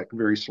look like,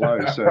 very slow.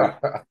 So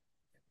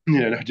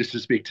no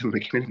disrespect to the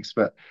mechanics,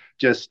 but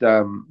just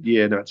no,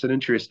 it's an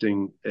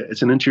interesting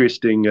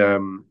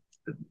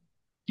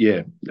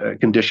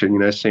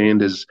condition.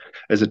 Sand is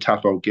a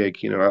tough old gig.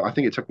 I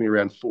think it took me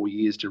around 4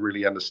 years to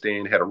really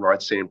understand how to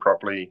ride sand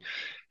properly,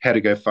 how to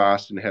go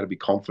fast, and how to be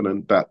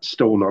confident, but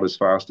still not as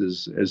fast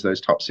as those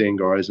top sand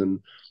guys.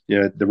 And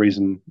the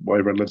reason why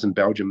everyone lives in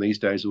Belgium these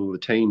days, all the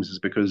teams, is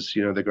because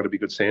they've got to be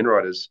good sand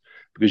riders,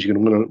 because you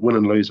can win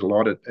and lose a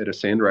lot at a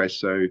sand race.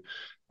 So,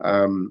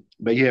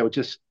 but yeah, I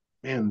just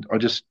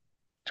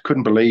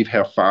couldn't believe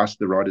how fast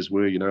the riders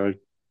were. I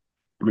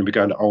remember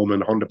going to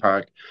Ulman Honda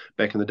Park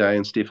back in the day,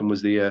 and Stefan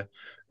was there,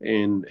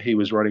 and he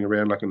was riding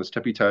around like on his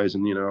tippy toes,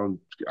 and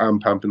arm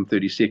pump in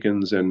 30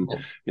 seconds, and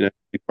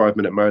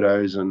 5-minute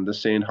motos, and the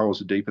sand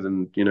holes are deeper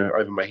than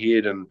over my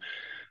head, and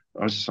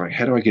I was just like,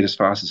 how do I get as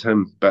fast as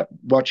him? But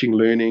watching,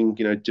 learning,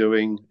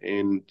 doing,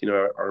 and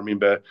I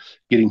remember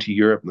getting to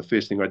Europe, and the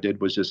first thing I did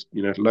was just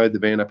load the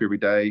van up every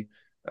day,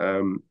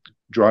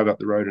 drive up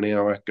the road an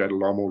hour, go to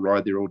Lommel,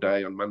 ride there all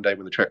day on Monday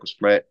when the track was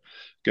flat,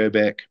 go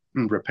back,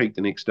 repeat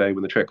the next day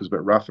when the track was a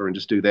bit rougher, and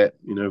just do that,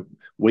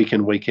 week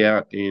in, week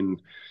out.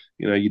 And,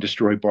 you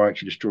destroy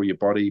bikes, you destroy your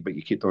body, but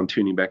you kept on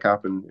tuning back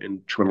up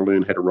and trying to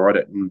learn how to ride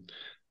it. And,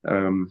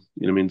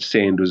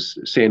 sand was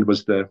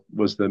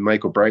the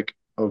make or break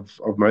of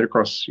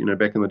motocross,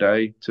 back in the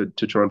day, to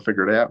try and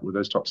figure it out with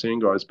those top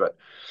sand guys. But,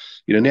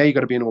 now you've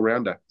got to be an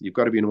all-rounder. You've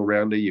got to be an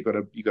all-rounder. You've got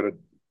to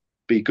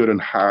be good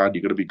and hard.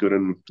 You've got to be good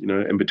in,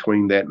 in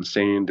between that and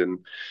sand. And,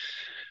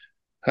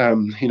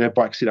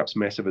 bike setup's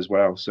massive as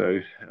well. So,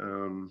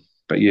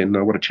 but yeah,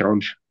 no, what a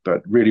challenge,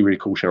 but really, really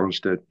cool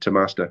challenge to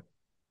master.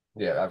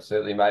 Yeah,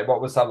 absolutely, mate.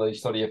 What were some of the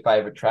sort of your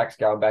favourite tracks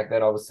going back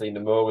then? Obviously,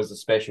 Namur was a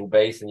special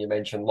beast, and you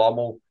mentioned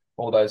Lommel,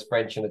 all those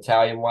French and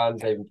Italian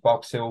ones, even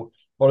Fox Hill.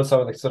 What are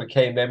some of the sort of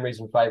key memories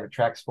and favourite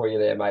tracks for you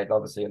there, mate?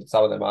 Obviously,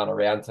 some of them aren't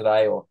around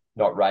today or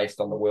not raced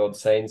on the world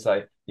scene,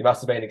 so you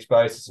must have been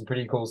exposed to some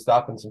pretty cool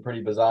stuff and some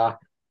pretty bizarre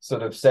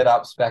sort of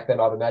setups back then,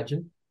 I'd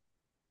imagine.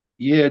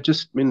 Yeah,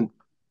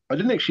 I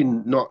didn't actually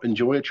not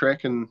enjoy a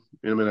track, and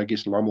I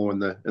guess Lommel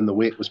in the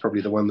wet was probably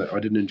the one that I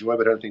didn't enjoy,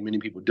 but I don't think many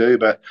people do.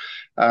 But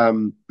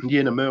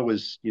Namur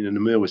was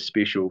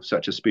special,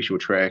 such a special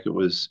track. It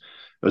was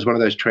one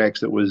of those tracks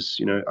that was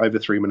over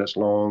 3 minutes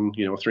long,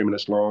 3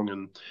 minutes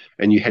long,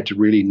 and you had to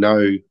really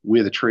know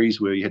where the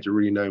trees were. You had to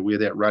really know where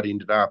that rut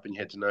ended up, and you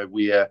had to know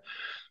where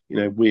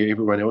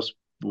everyone else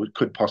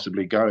could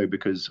possibly go,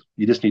 because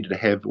you just needed to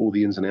have all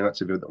the ins and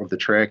outs of the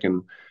track.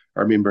 And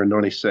I remember in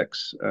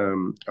 '96,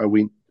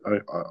 I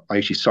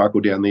actually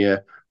cycled down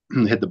there,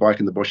 had the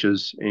bike in the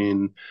bushes,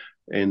 and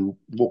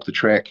walked the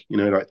track,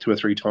 like 2 or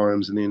 3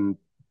 times, and then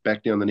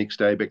back down the next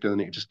day, back down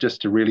the next,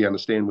 just to really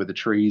understand where the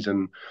trees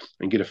and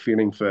get a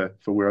feeling for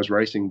where I was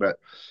racing. But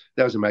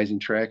that was an amazing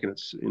track, and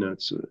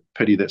it's a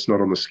pity that's not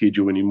on the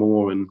schedule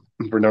anymore, and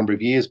for a number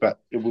of years.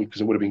 But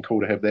because it would have been cool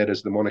to have that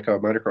as the Monaco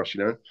of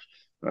motocross.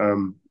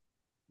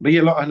 But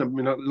yeah, I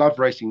love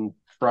racing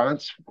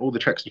France. All the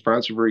tracks in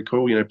France are very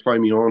cool. Play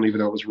Me On, even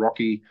though it was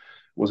rocky,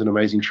 was an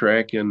amazing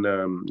track. And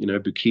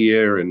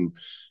Bouquier and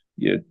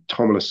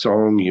Tomola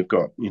Song. You've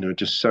got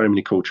just so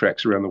many cool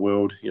tracks around the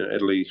world.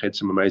 Italy had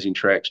some amazing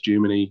tracks.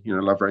 Germany,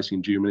 love racing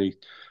in Germany.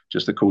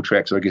 Just the cool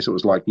tracks. I guess it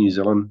was like New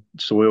Zealand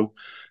soil.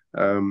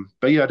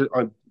 But yeah,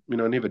 I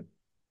never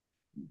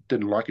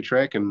didn't like a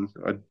track, and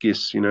I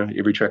guess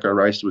every track I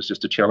raced was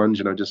just a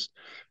challenge, and I just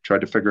tried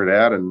to figure it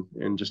out,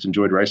 and just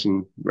enjoyed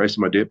racing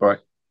my dirt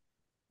bike.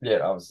 Yeah,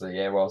 obviously,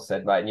 yeah, well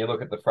said, mate. And you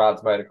look at the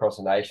France Motocross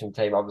Nation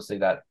team, obviously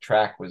that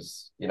track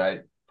was,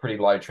 pretty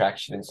low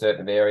traction in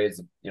certain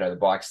areas, the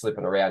bike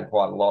slipping around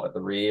quite a lot at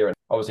the rear. And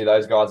obviously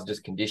those guys are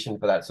just conditioned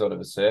for that sort of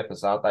a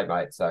surface, aren't they,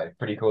 mate? So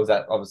pretty cool. Is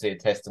that obviously a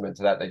testament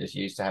to that? They're just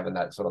used to having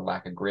that sort of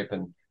lack of grip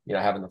and, you know,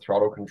 having the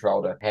throttle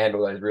control to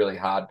handle those really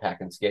hard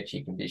pack and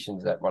sketchy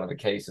conditions. That one of the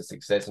keys to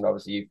success. And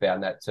obviously you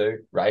found that too,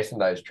 racing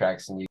those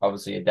tracks, and you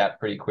obviously adapt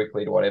pretty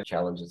quickly to whatever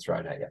challenge is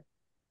thrown at you.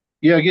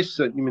 Yeah, I guess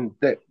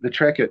that the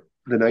track at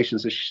the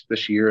Nations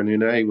this year in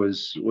NA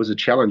was a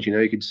challenge.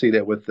 You could see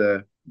that with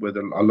a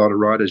lot of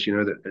riders,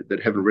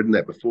 that haven't ridden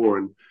that before,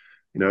 and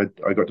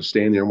I got to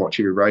stand there and watch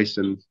every race,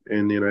 and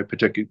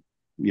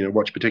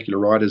watch particular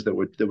riders that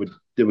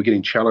were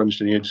getting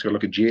challenged, and just got to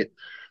look at Jet.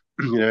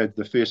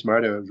 The first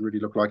moto, it really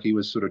looked like he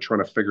was sort of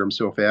trying to figure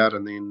himself out,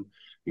 and then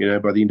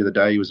by the end of the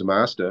day he was a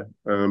master.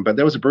 But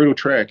that was a brutal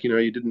track.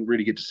 You didn't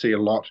really get to see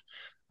a lot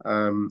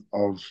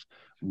of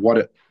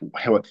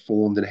how it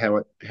formed and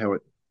how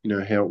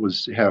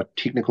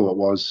technical it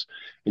was,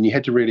 and you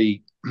had to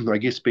really, I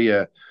guess, be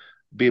a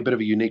bit of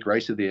a unique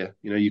racer there.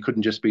 You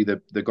couldn't just be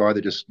the guy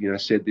that just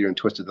sat there and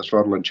twisted the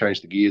throttle and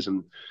changed the gears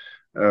and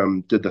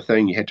did the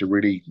thing. You had to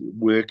really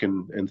work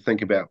and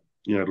think about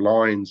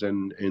lines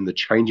and the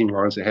changing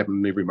lines that happen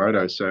in every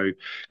moto. So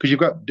because you've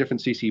got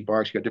different CC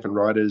bikes, you've got different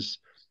riders,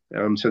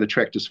 so the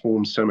track just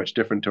forms so much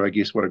different to, I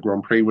guess, what a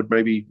Grand Prix would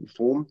maybe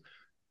form.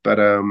 But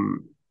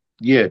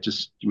yeah,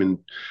 just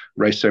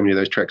race so many of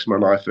those tracks in my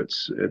life.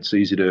 It's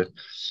easy to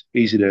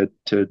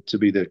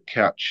be the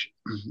couch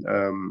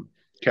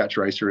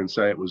racer and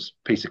say it was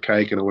a piece of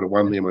cake and I would have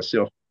won there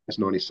myself. It's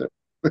 96.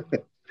 But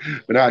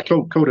no,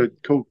 cool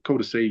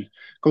to see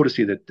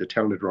the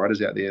talented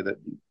riders out there that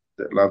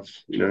love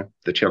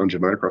the challenge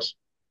of motocross.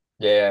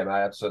 Yeah, mate,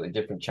 absolutely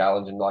different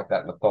challenge, and like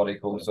that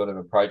methodical sort of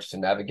approach to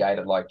navigate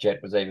it, like Jet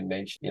was even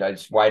mentioned.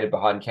 Just waited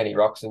behind Kenny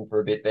Roxon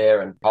for a bit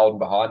there and holding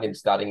behind him,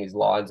 studying his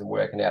lines and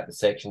working out the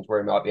sections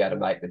where he might be able to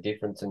make the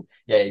difference. And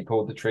yeah, he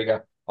pulled the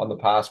trigger on the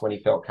pass when he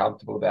felt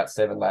comfortable about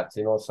 7 laps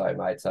in or so,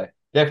 mate. So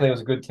definitely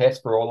was a good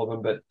test for all of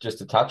them. But just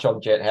to touch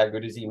on Jet, how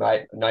good is he,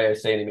 mate? I know you've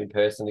seen him in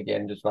person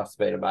again, just must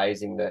have been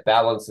amazing. The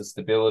balance, the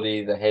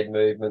stability, the head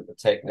movement, the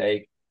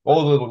technique,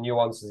 all the little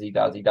nuances he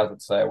does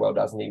it so well,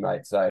 doesn't he,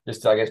 mate? So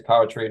just, I guess,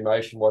 poetry in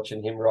motion,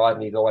 watching him ride,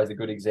 and he's always a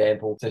good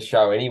example to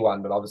show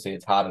anyone, but obviously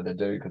it's harder to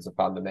do because the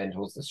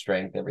fundamentals, the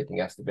strength, everything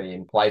has to be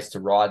in place to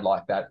ride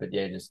like that. But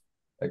yeah, just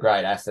a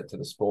great asset to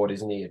the sport,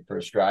 isn't he, for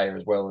Australia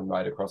as well, and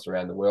motocross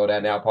around the world,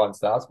 and Alpine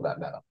Stars for that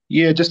matter.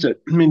 Yeah, just a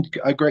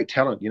great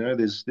talent.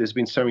 There's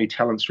been so many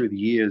talents through the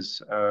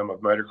years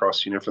of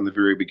motocross, from the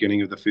very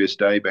beginning of the first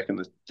day back in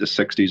the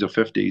 60s or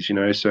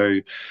 50s, so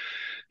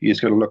you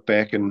just got to look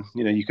back and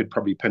you could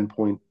probably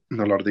pinpoint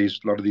a lot of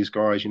these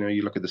guys.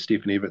 You look at the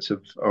Stephen Everts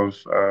of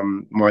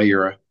my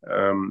era.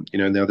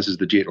 Now this is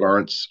the Jet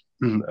Lawrence,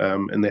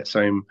 and that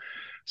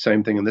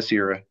same thing in this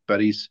era. But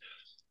he's,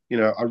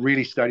 I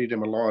really studied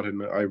him a lot,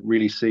 and I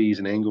really see he's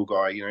an angle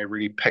guy.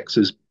 Really picks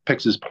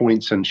his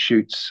points and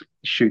shoots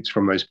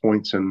from those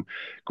points, and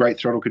great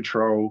throttle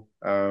control,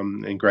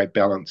 and great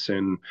balance.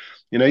 And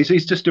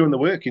he's just doing the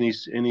work, and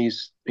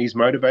he's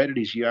motivated.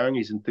 He's young.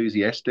 He's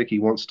enthusiastic. He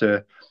wants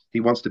to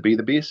be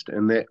the best,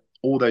 and that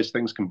all those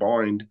things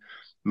combined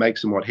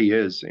makes him what he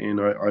is.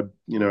 And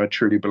I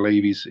truly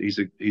believe he's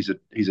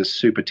a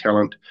super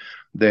talent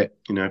that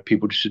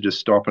people should just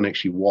stop and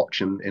actually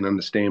watch and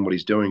understand what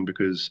he's doing,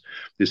 because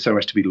there's so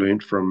much to be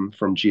learnt from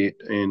Jet,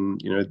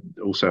 and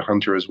also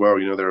Hunter as well.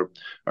 They're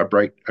a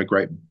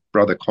great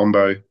brother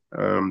combo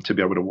to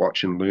be able to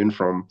watch and learn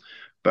from.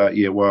 But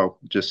yeah, well,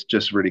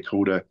 just really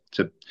cool to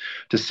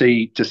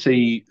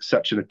see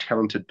such a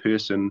talented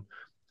person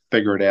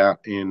figure it out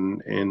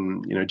and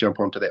jump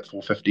onto that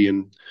 450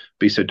 and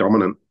be so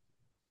dominant.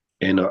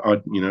 And I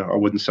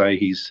wouldn't say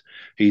he's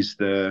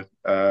the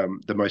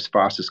most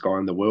fastest guy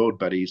in the world,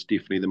 but he's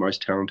definitely the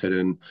most talented,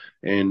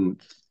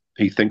 and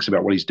he thinks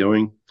about what he's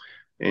doing.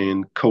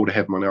 And cool to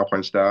have him on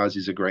Alpine Stars.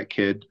 He's a great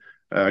kid,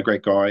 a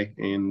great guy,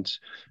 and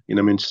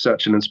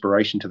such an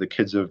inspiration to the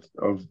kids of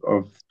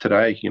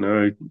today.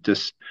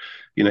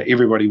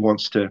 Everybody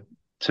wants to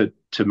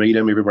meet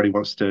him. Everybody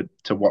wants to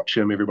watch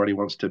him. Everybody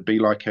wants to be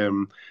like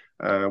him.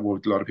 A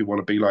lot of people want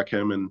to be like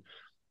him, and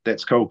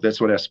that's cool.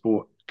 That's what our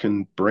sport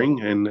can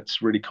bring, and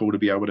it's really cool to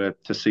be able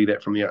to see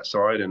that from the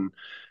outside. And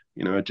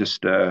he's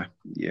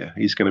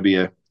going to be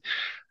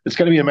it's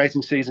going to be an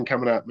amazing season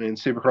coming up, man.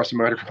 Supercross and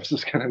motocross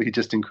is going to be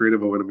just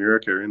incredible in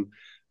America, and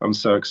I'm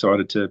so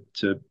excited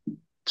to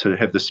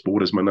have the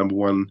sport as my number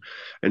one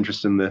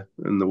interest in the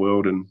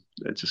world. And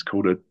it's just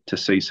cool to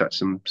see such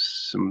some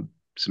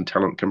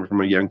talent coming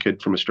from a young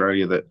kid from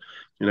Australia that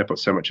put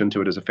so much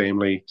into it as a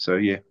family. So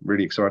yeah,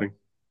 really exciting.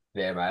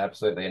 Yeah, mate,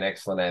 absolutely an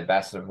excellent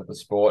ambassador for the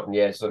sport, and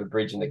yeah, sort of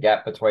bridging the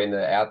gap between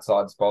the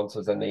outside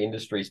sponsors and the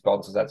industry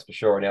sponsors, that's for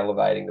sure, and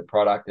elevating the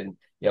product. And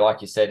yeah,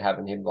 like you said,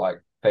 having him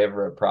like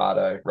Fevra,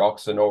 Prado,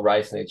 Roxon all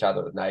racing each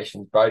other at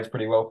Nations bodes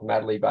pretty well for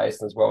Adelaide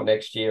Basin as well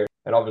next year.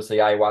 And obviously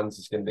A1's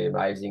just going to be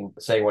amazing.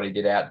 Seeing what he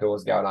did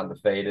outdoors going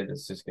undefeated,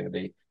 it's just going to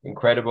be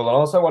incredible. And I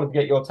also wanted to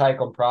get your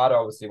take on Prado,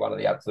 obviously one of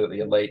the absolutely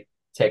elite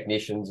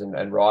technicians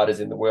and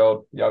riders in the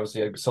world.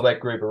 Obviously a select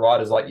group of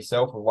riders like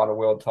yourself have won a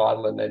world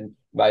title and then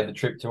made the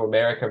trip to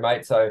America,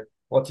 mate. So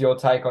What's your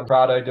take on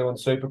Prado doing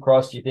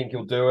Supercross? Do you think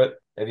he'll do it?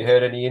 Have you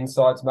heard any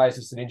insights, mate? It's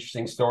just an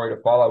interesting story to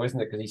follow,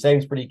 isn't it? Because he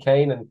seems pretty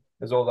keen, and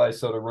there's all those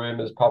sort of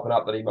rumours popping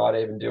up that he might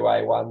even do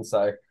A1.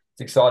 So it's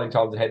exciting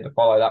times ahead to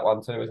follow that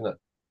one too, isn't it?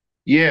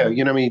 Yeah,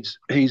 I mean,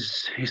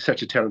 he's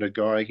such a talented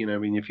guy. I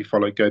mean, if you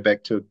go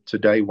back to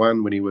day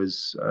one when he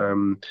was,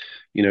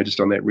 just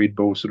on that Red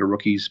Bull sort of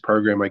rookies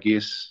program, I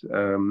guess,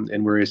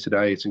 and where he is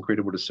today, it's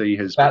incredible to see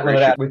his Battling it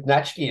progression. out with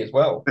Natchki as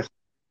well.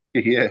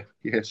 Yeah,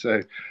 yeah.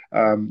 So,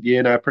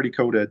 no, pretty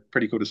cool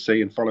to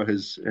see and follow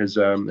his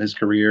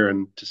career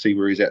and to see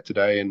where he's at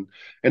today and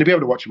to be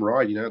able to watch him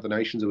ride. The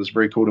Nations, it was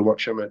very cool to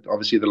watch him at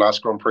obviously the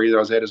last Grand Prix that I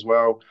was at as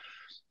well.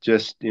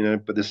 Just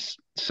but there's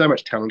so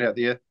much talent out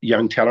there,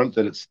 young talent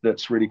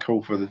that's really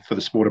cool for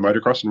the sport of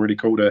motocross and really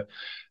cool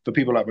for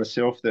people like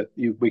myself that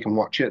we can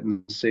watch it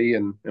and see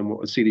and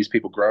see these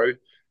people grow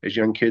as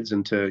young kids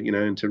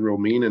into real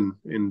men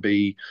and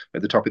be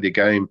at the top of their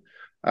game.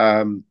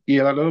 A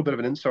little bit of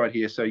an insight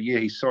here. So yeah,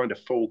 he signed a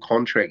full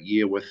contract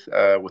year with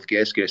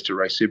Gas to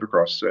race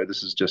Supercross. So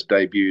this is just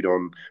debuted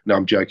on. No,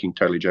 I'm joking,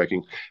 totally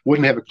joking.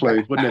 Wouldn't have a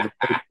clue. Wouldn't have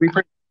a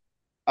clue.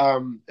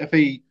 If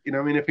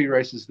he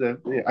races the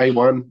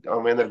A1,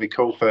 I mean, that'd be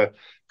cool for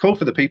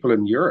the people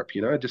in Europe,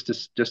 just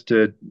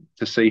to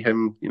see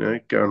him,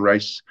 go and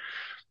race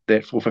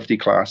that 450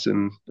 class.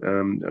 And I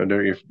don't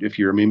know if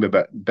you remember,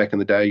 but back in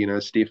the day,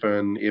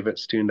 Stefan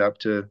Everts turned up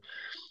to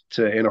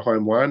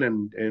Anaheim 1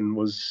 and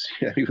was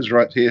he was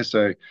right there.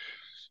 So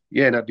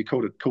yeah, no, it'd be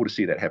cool to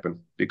see that happen.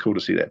 Be cool to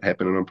see that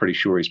happen, and I'm pretty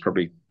sure he's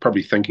probably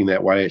thinking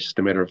that way. It's just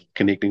a matter of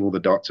connecting all the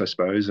dots, I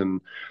suppose,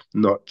 and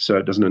not so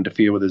it doesn't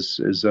interfere with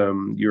his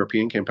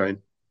European campaign.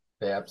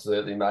 Yeah,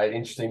 absolutely, mate.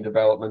 Interesting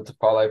development to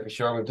follow for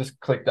sure. We've just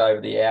clicked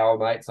over the hour,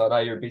 mate. So I know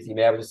you're busy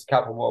now, but just a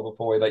couple more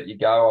before we let you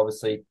go.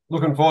 Obviously,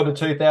 looking forward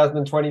to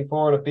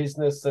 2024 and a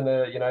business and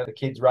the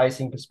kids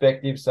racing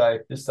perspective. So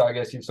just I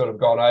guess you've sort of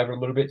gone over a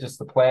little bit, just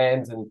the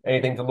plans and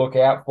anything to look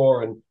out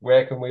for, and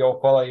where can we all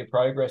follow your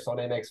progress on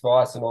MX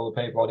Vice and all the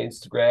people on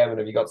Instagram, and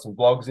have you got some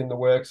blogs in the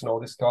works and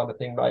all this kind of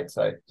thing, mate?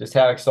 So just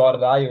how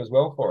excited are you as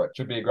well for it?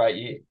 Should be a great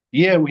year.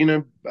 Yeah,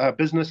 well,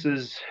 business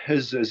is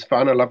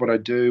fun. I love what I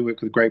do.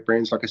 Work with great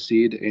brands, like I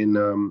said, and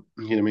I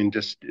mean,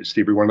 just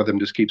every one of them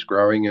just keeps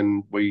growing,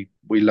 and we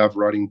love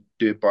riding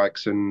dirt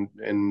bikes and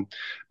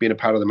being a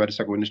part of the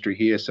motorcycle industry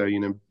here. So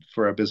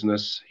for our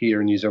business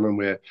here in New Zealand,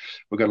 we've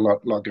got a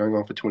lot going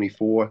on for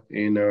 24,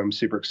 and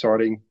super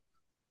exciting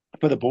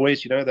for the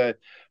boys. That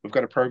we've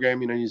got a program,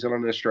 New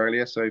Zealand and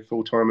Australia, so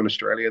full time in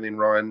Australia. And then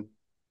Ryan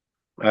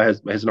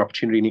has an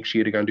opportunity next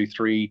year to go and do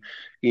 3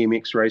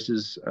 EMX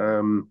races.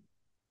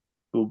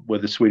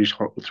 With the Swedish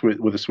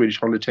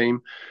Honda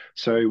team.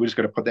 So we just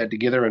got to put that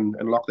together and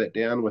lock that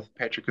down with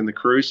Patrick and the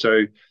crew. So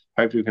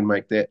hopefully we can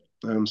make that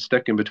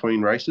stick in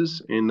between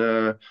races. And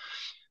the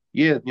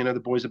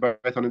boys are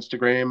both on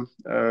Instagram.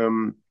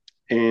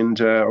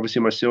 And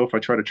obviously myself, I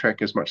try to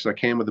track as much as I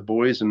can with the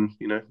boys and,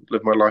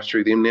 live my life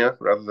through them now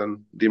rather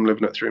than them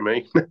living it through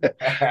me.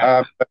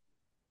 Follow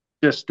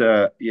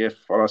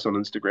us on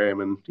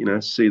Instagram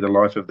and, see the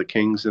life of the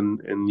Kings in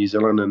New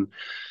Zealand. And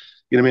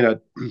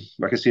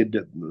like I said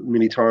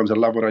many times, I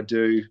love what I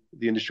do.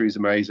 The industry is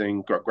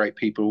amazing, got great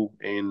people,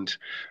 and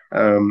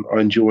I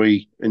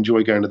enjoy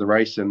going to the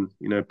race and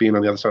being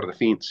on the other side of the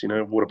fence.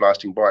 Water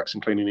blasting bikes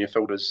and cleaning their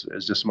filters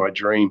is just my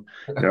dream.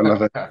 I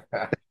love it.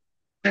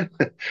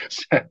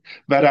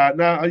 But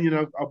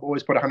no, I've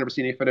always put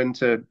 100% effort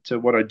into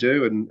what I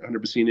do and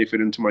 100% effort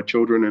into my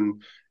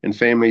children and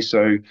family.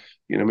 So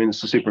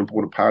it's a super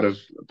important part of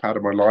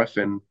my life,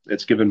 and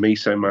it's given me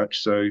so much.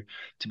 So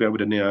to be able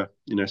to now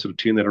sort of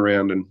turn that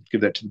around and give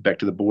that back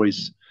to the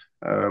boys,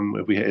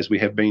 as we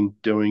have been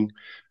doing,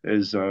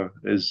 is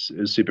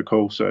super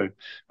cool. So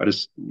I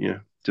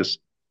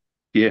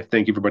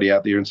thank everybody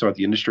out there inside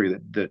the industry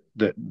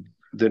that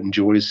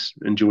enjoys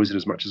it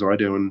as much as I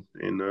do, and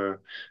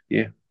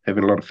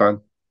having a lot of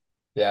fun.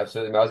 Yeah,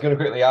 absolutely. I was going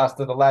to quickly ask,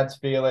 do the lads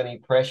feel any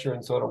pressure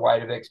and sort of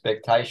weight of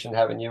expectation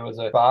having you as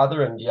a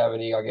father? And do you have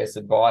any, I guess,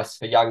 advice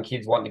for young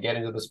kids wanting to get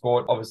into the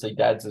sport? Obviously,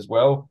 dads as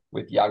well,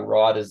 with young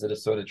riders that are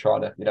sort of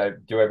trying to,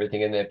 do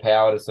everything in their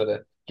power to sort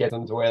of get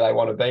them to where they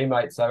want to be,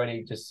 mate. So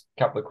any just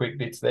a couple of quick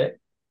bits there?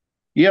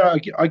 Yeah,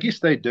 I guess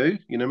they do.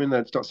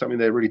 That's not something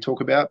they really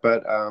talk about,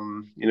 but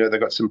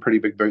they've got some pretty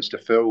big boots to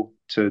fill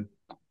to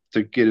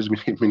get as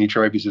many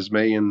trophies as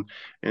me and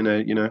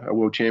a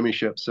world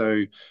championship.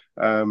 So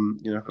I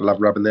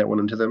love rubbing that one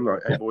into them.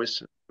 Like, hey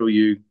boys, will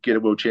you get a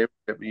world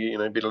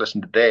championship? Better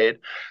listen to dad.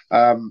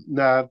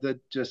 No, that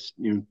just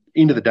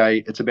end of the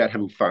day, it's about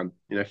having fun.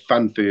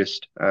 Fun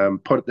first.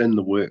 Put in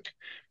the work.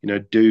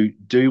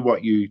 Do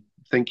what you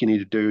think you need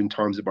to do and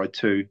times it by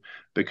 2,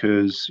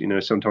 because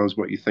sometimes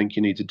what you think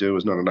you need to do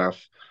is not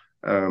enough.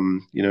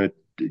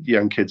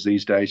 Young kids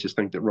these days just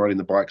think that riding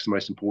the bike's the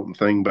most important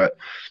thing, but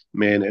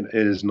man, it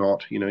is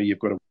not. You've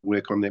got to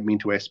work on that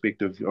mental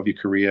aspect of your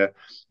career.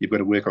 You've got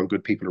to work on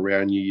good people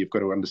around you. You've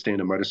got to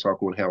understand a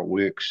motorcycle and how it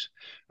works.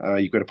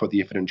 You've got to put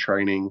the effort in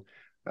training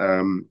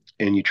and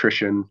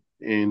nutrition,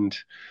 and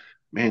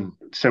man,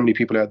 so many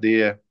people out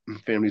there,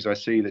 families I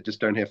see that just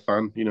don't have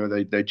fun.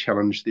 They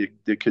challenge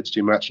their kids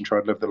too much and try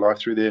to live their life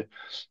through their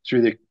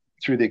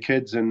through their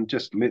kids, and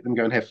just let them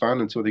go and have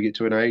fun until they get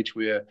to an age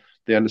where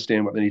they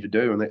understand what they need to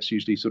do. And that's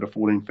usually sort of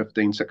 14,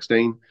 15,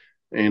 16,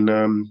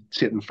 and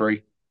set them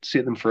free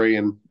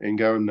and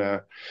go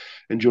and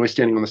enjoy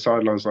standing on the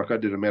sidelines like I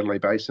did in Mandalay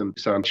Basin.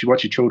 So you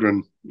watch your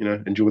children,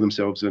 enjoy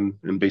themselves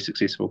and be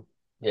successful.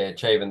 Yeah,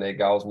 achieving their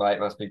goals, mate,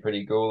 must be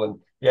pretty cool. And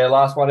yeah,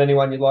 last one,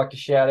 anyone you'd like to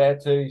shout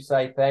out to,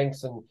 say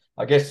thanks, and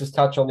I guess just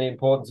touch on the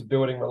importance of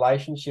building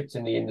relationships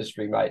in the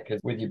industry, mate, because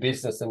with your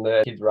business and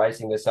the kids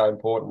racing, they're so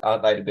important,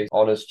 aren't they, to be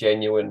honest,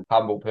 genuine,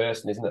 humble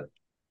person, isn't it?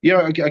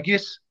 Yeah, I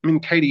guess, I mean,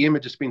 KDM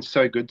had just been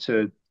so good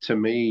to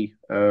me,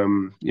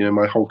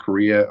 my whole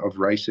career of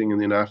racing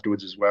and then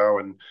afterwards as well.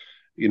 And,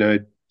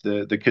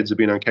 the kids have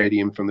been on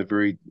KDM from the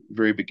very,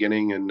 very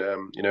beginning. And,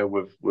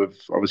 we've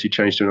obviously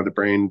changed to another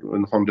brand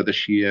in Honda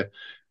this year.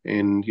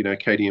 And,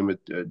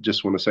 KDM,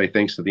 just want to say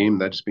thanks to them.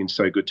 They've just been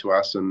so good to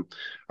us. And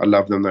I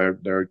love them.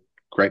 They're a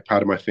great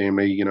part of my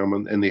family.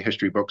 I'm in their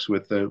history books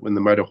with in the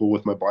motor hall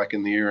with my bike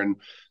in there. And,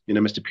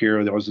 Mr.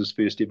 Piero, that was his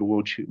first ever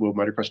world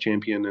motocross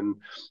champion. And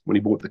when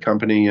he bought the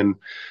company, and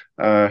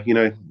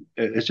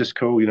it's just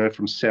cool,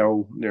 from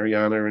Sal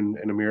Nariana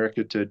in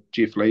America to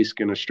Jeff Leask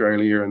in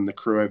Australia and the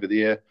crew over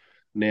there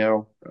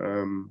now.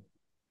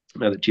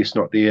 Now that Jeff's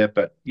not there,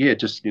 but yeah,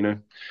 just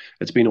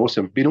it's been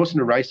awesome. Been awesome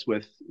to race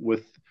with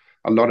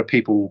a lot of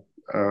people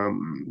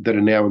that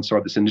are now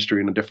inside this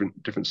industry on a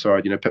different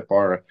side. Pit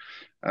Byra.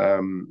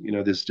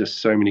 There's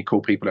just so many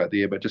cool people out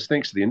there. But just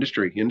thanks to the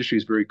industry. The industry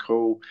is very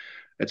cool.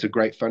 It's a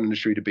great fun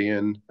industry to be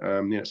in.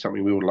 It's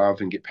something we all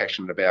love and get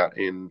passionate about.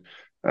 And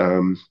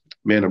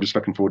man, I'm just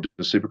looking forward to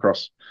the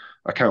Supercross.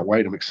 I can't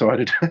wait. I'm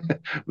excited.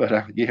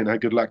 But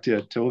good luck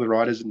to all the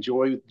riders.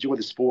 Enjoy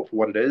the sport for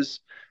what it is,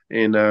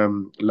 and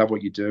love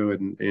what you do,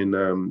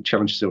 and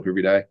challenge yourself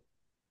every day.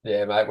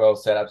 Yeah, mate, well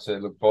said.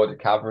 Absolutely look forward to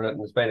covering it.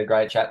 And it's been a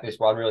great chat, this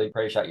one. Really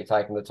appreciate you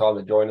taking the time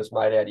to join us,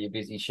 mate, out of your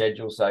busy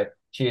schedule. So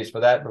cheers for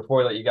that. Before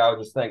we let you go, I'll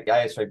just thank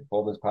AS3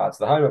 Performance Parts,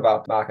 the home of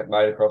aftermarket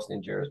motocross and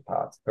endurance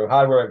parts. From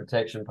hardware and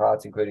protection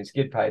parts, including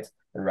skid plates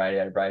and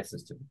radiator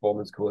braces, to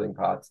performance cooling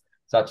parts,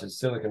 such as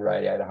silicon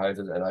radiator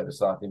hoses and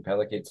oversized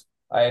impeller kits.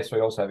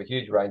 AS3 also have a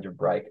huge range of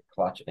brake,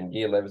 clutch, and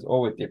gear levers,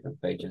 all with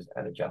different features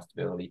and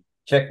adjustability.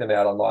 Check them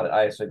out online at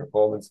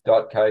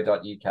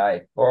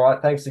ascperformance.co.uk. All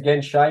right, thanks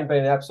again, Shane.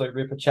 Been an absolute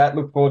ripper chat.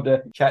 Look forward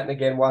to chatting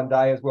again one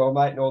day as well,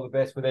 mate, and all the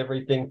best with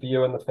everything for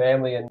you and the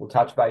family, and we'll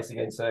touch base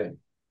again soon.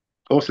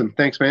 Awesome.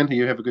 Thanks, man.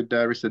 You have a good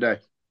rest of the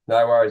day.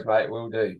 No worries, mate. Will do.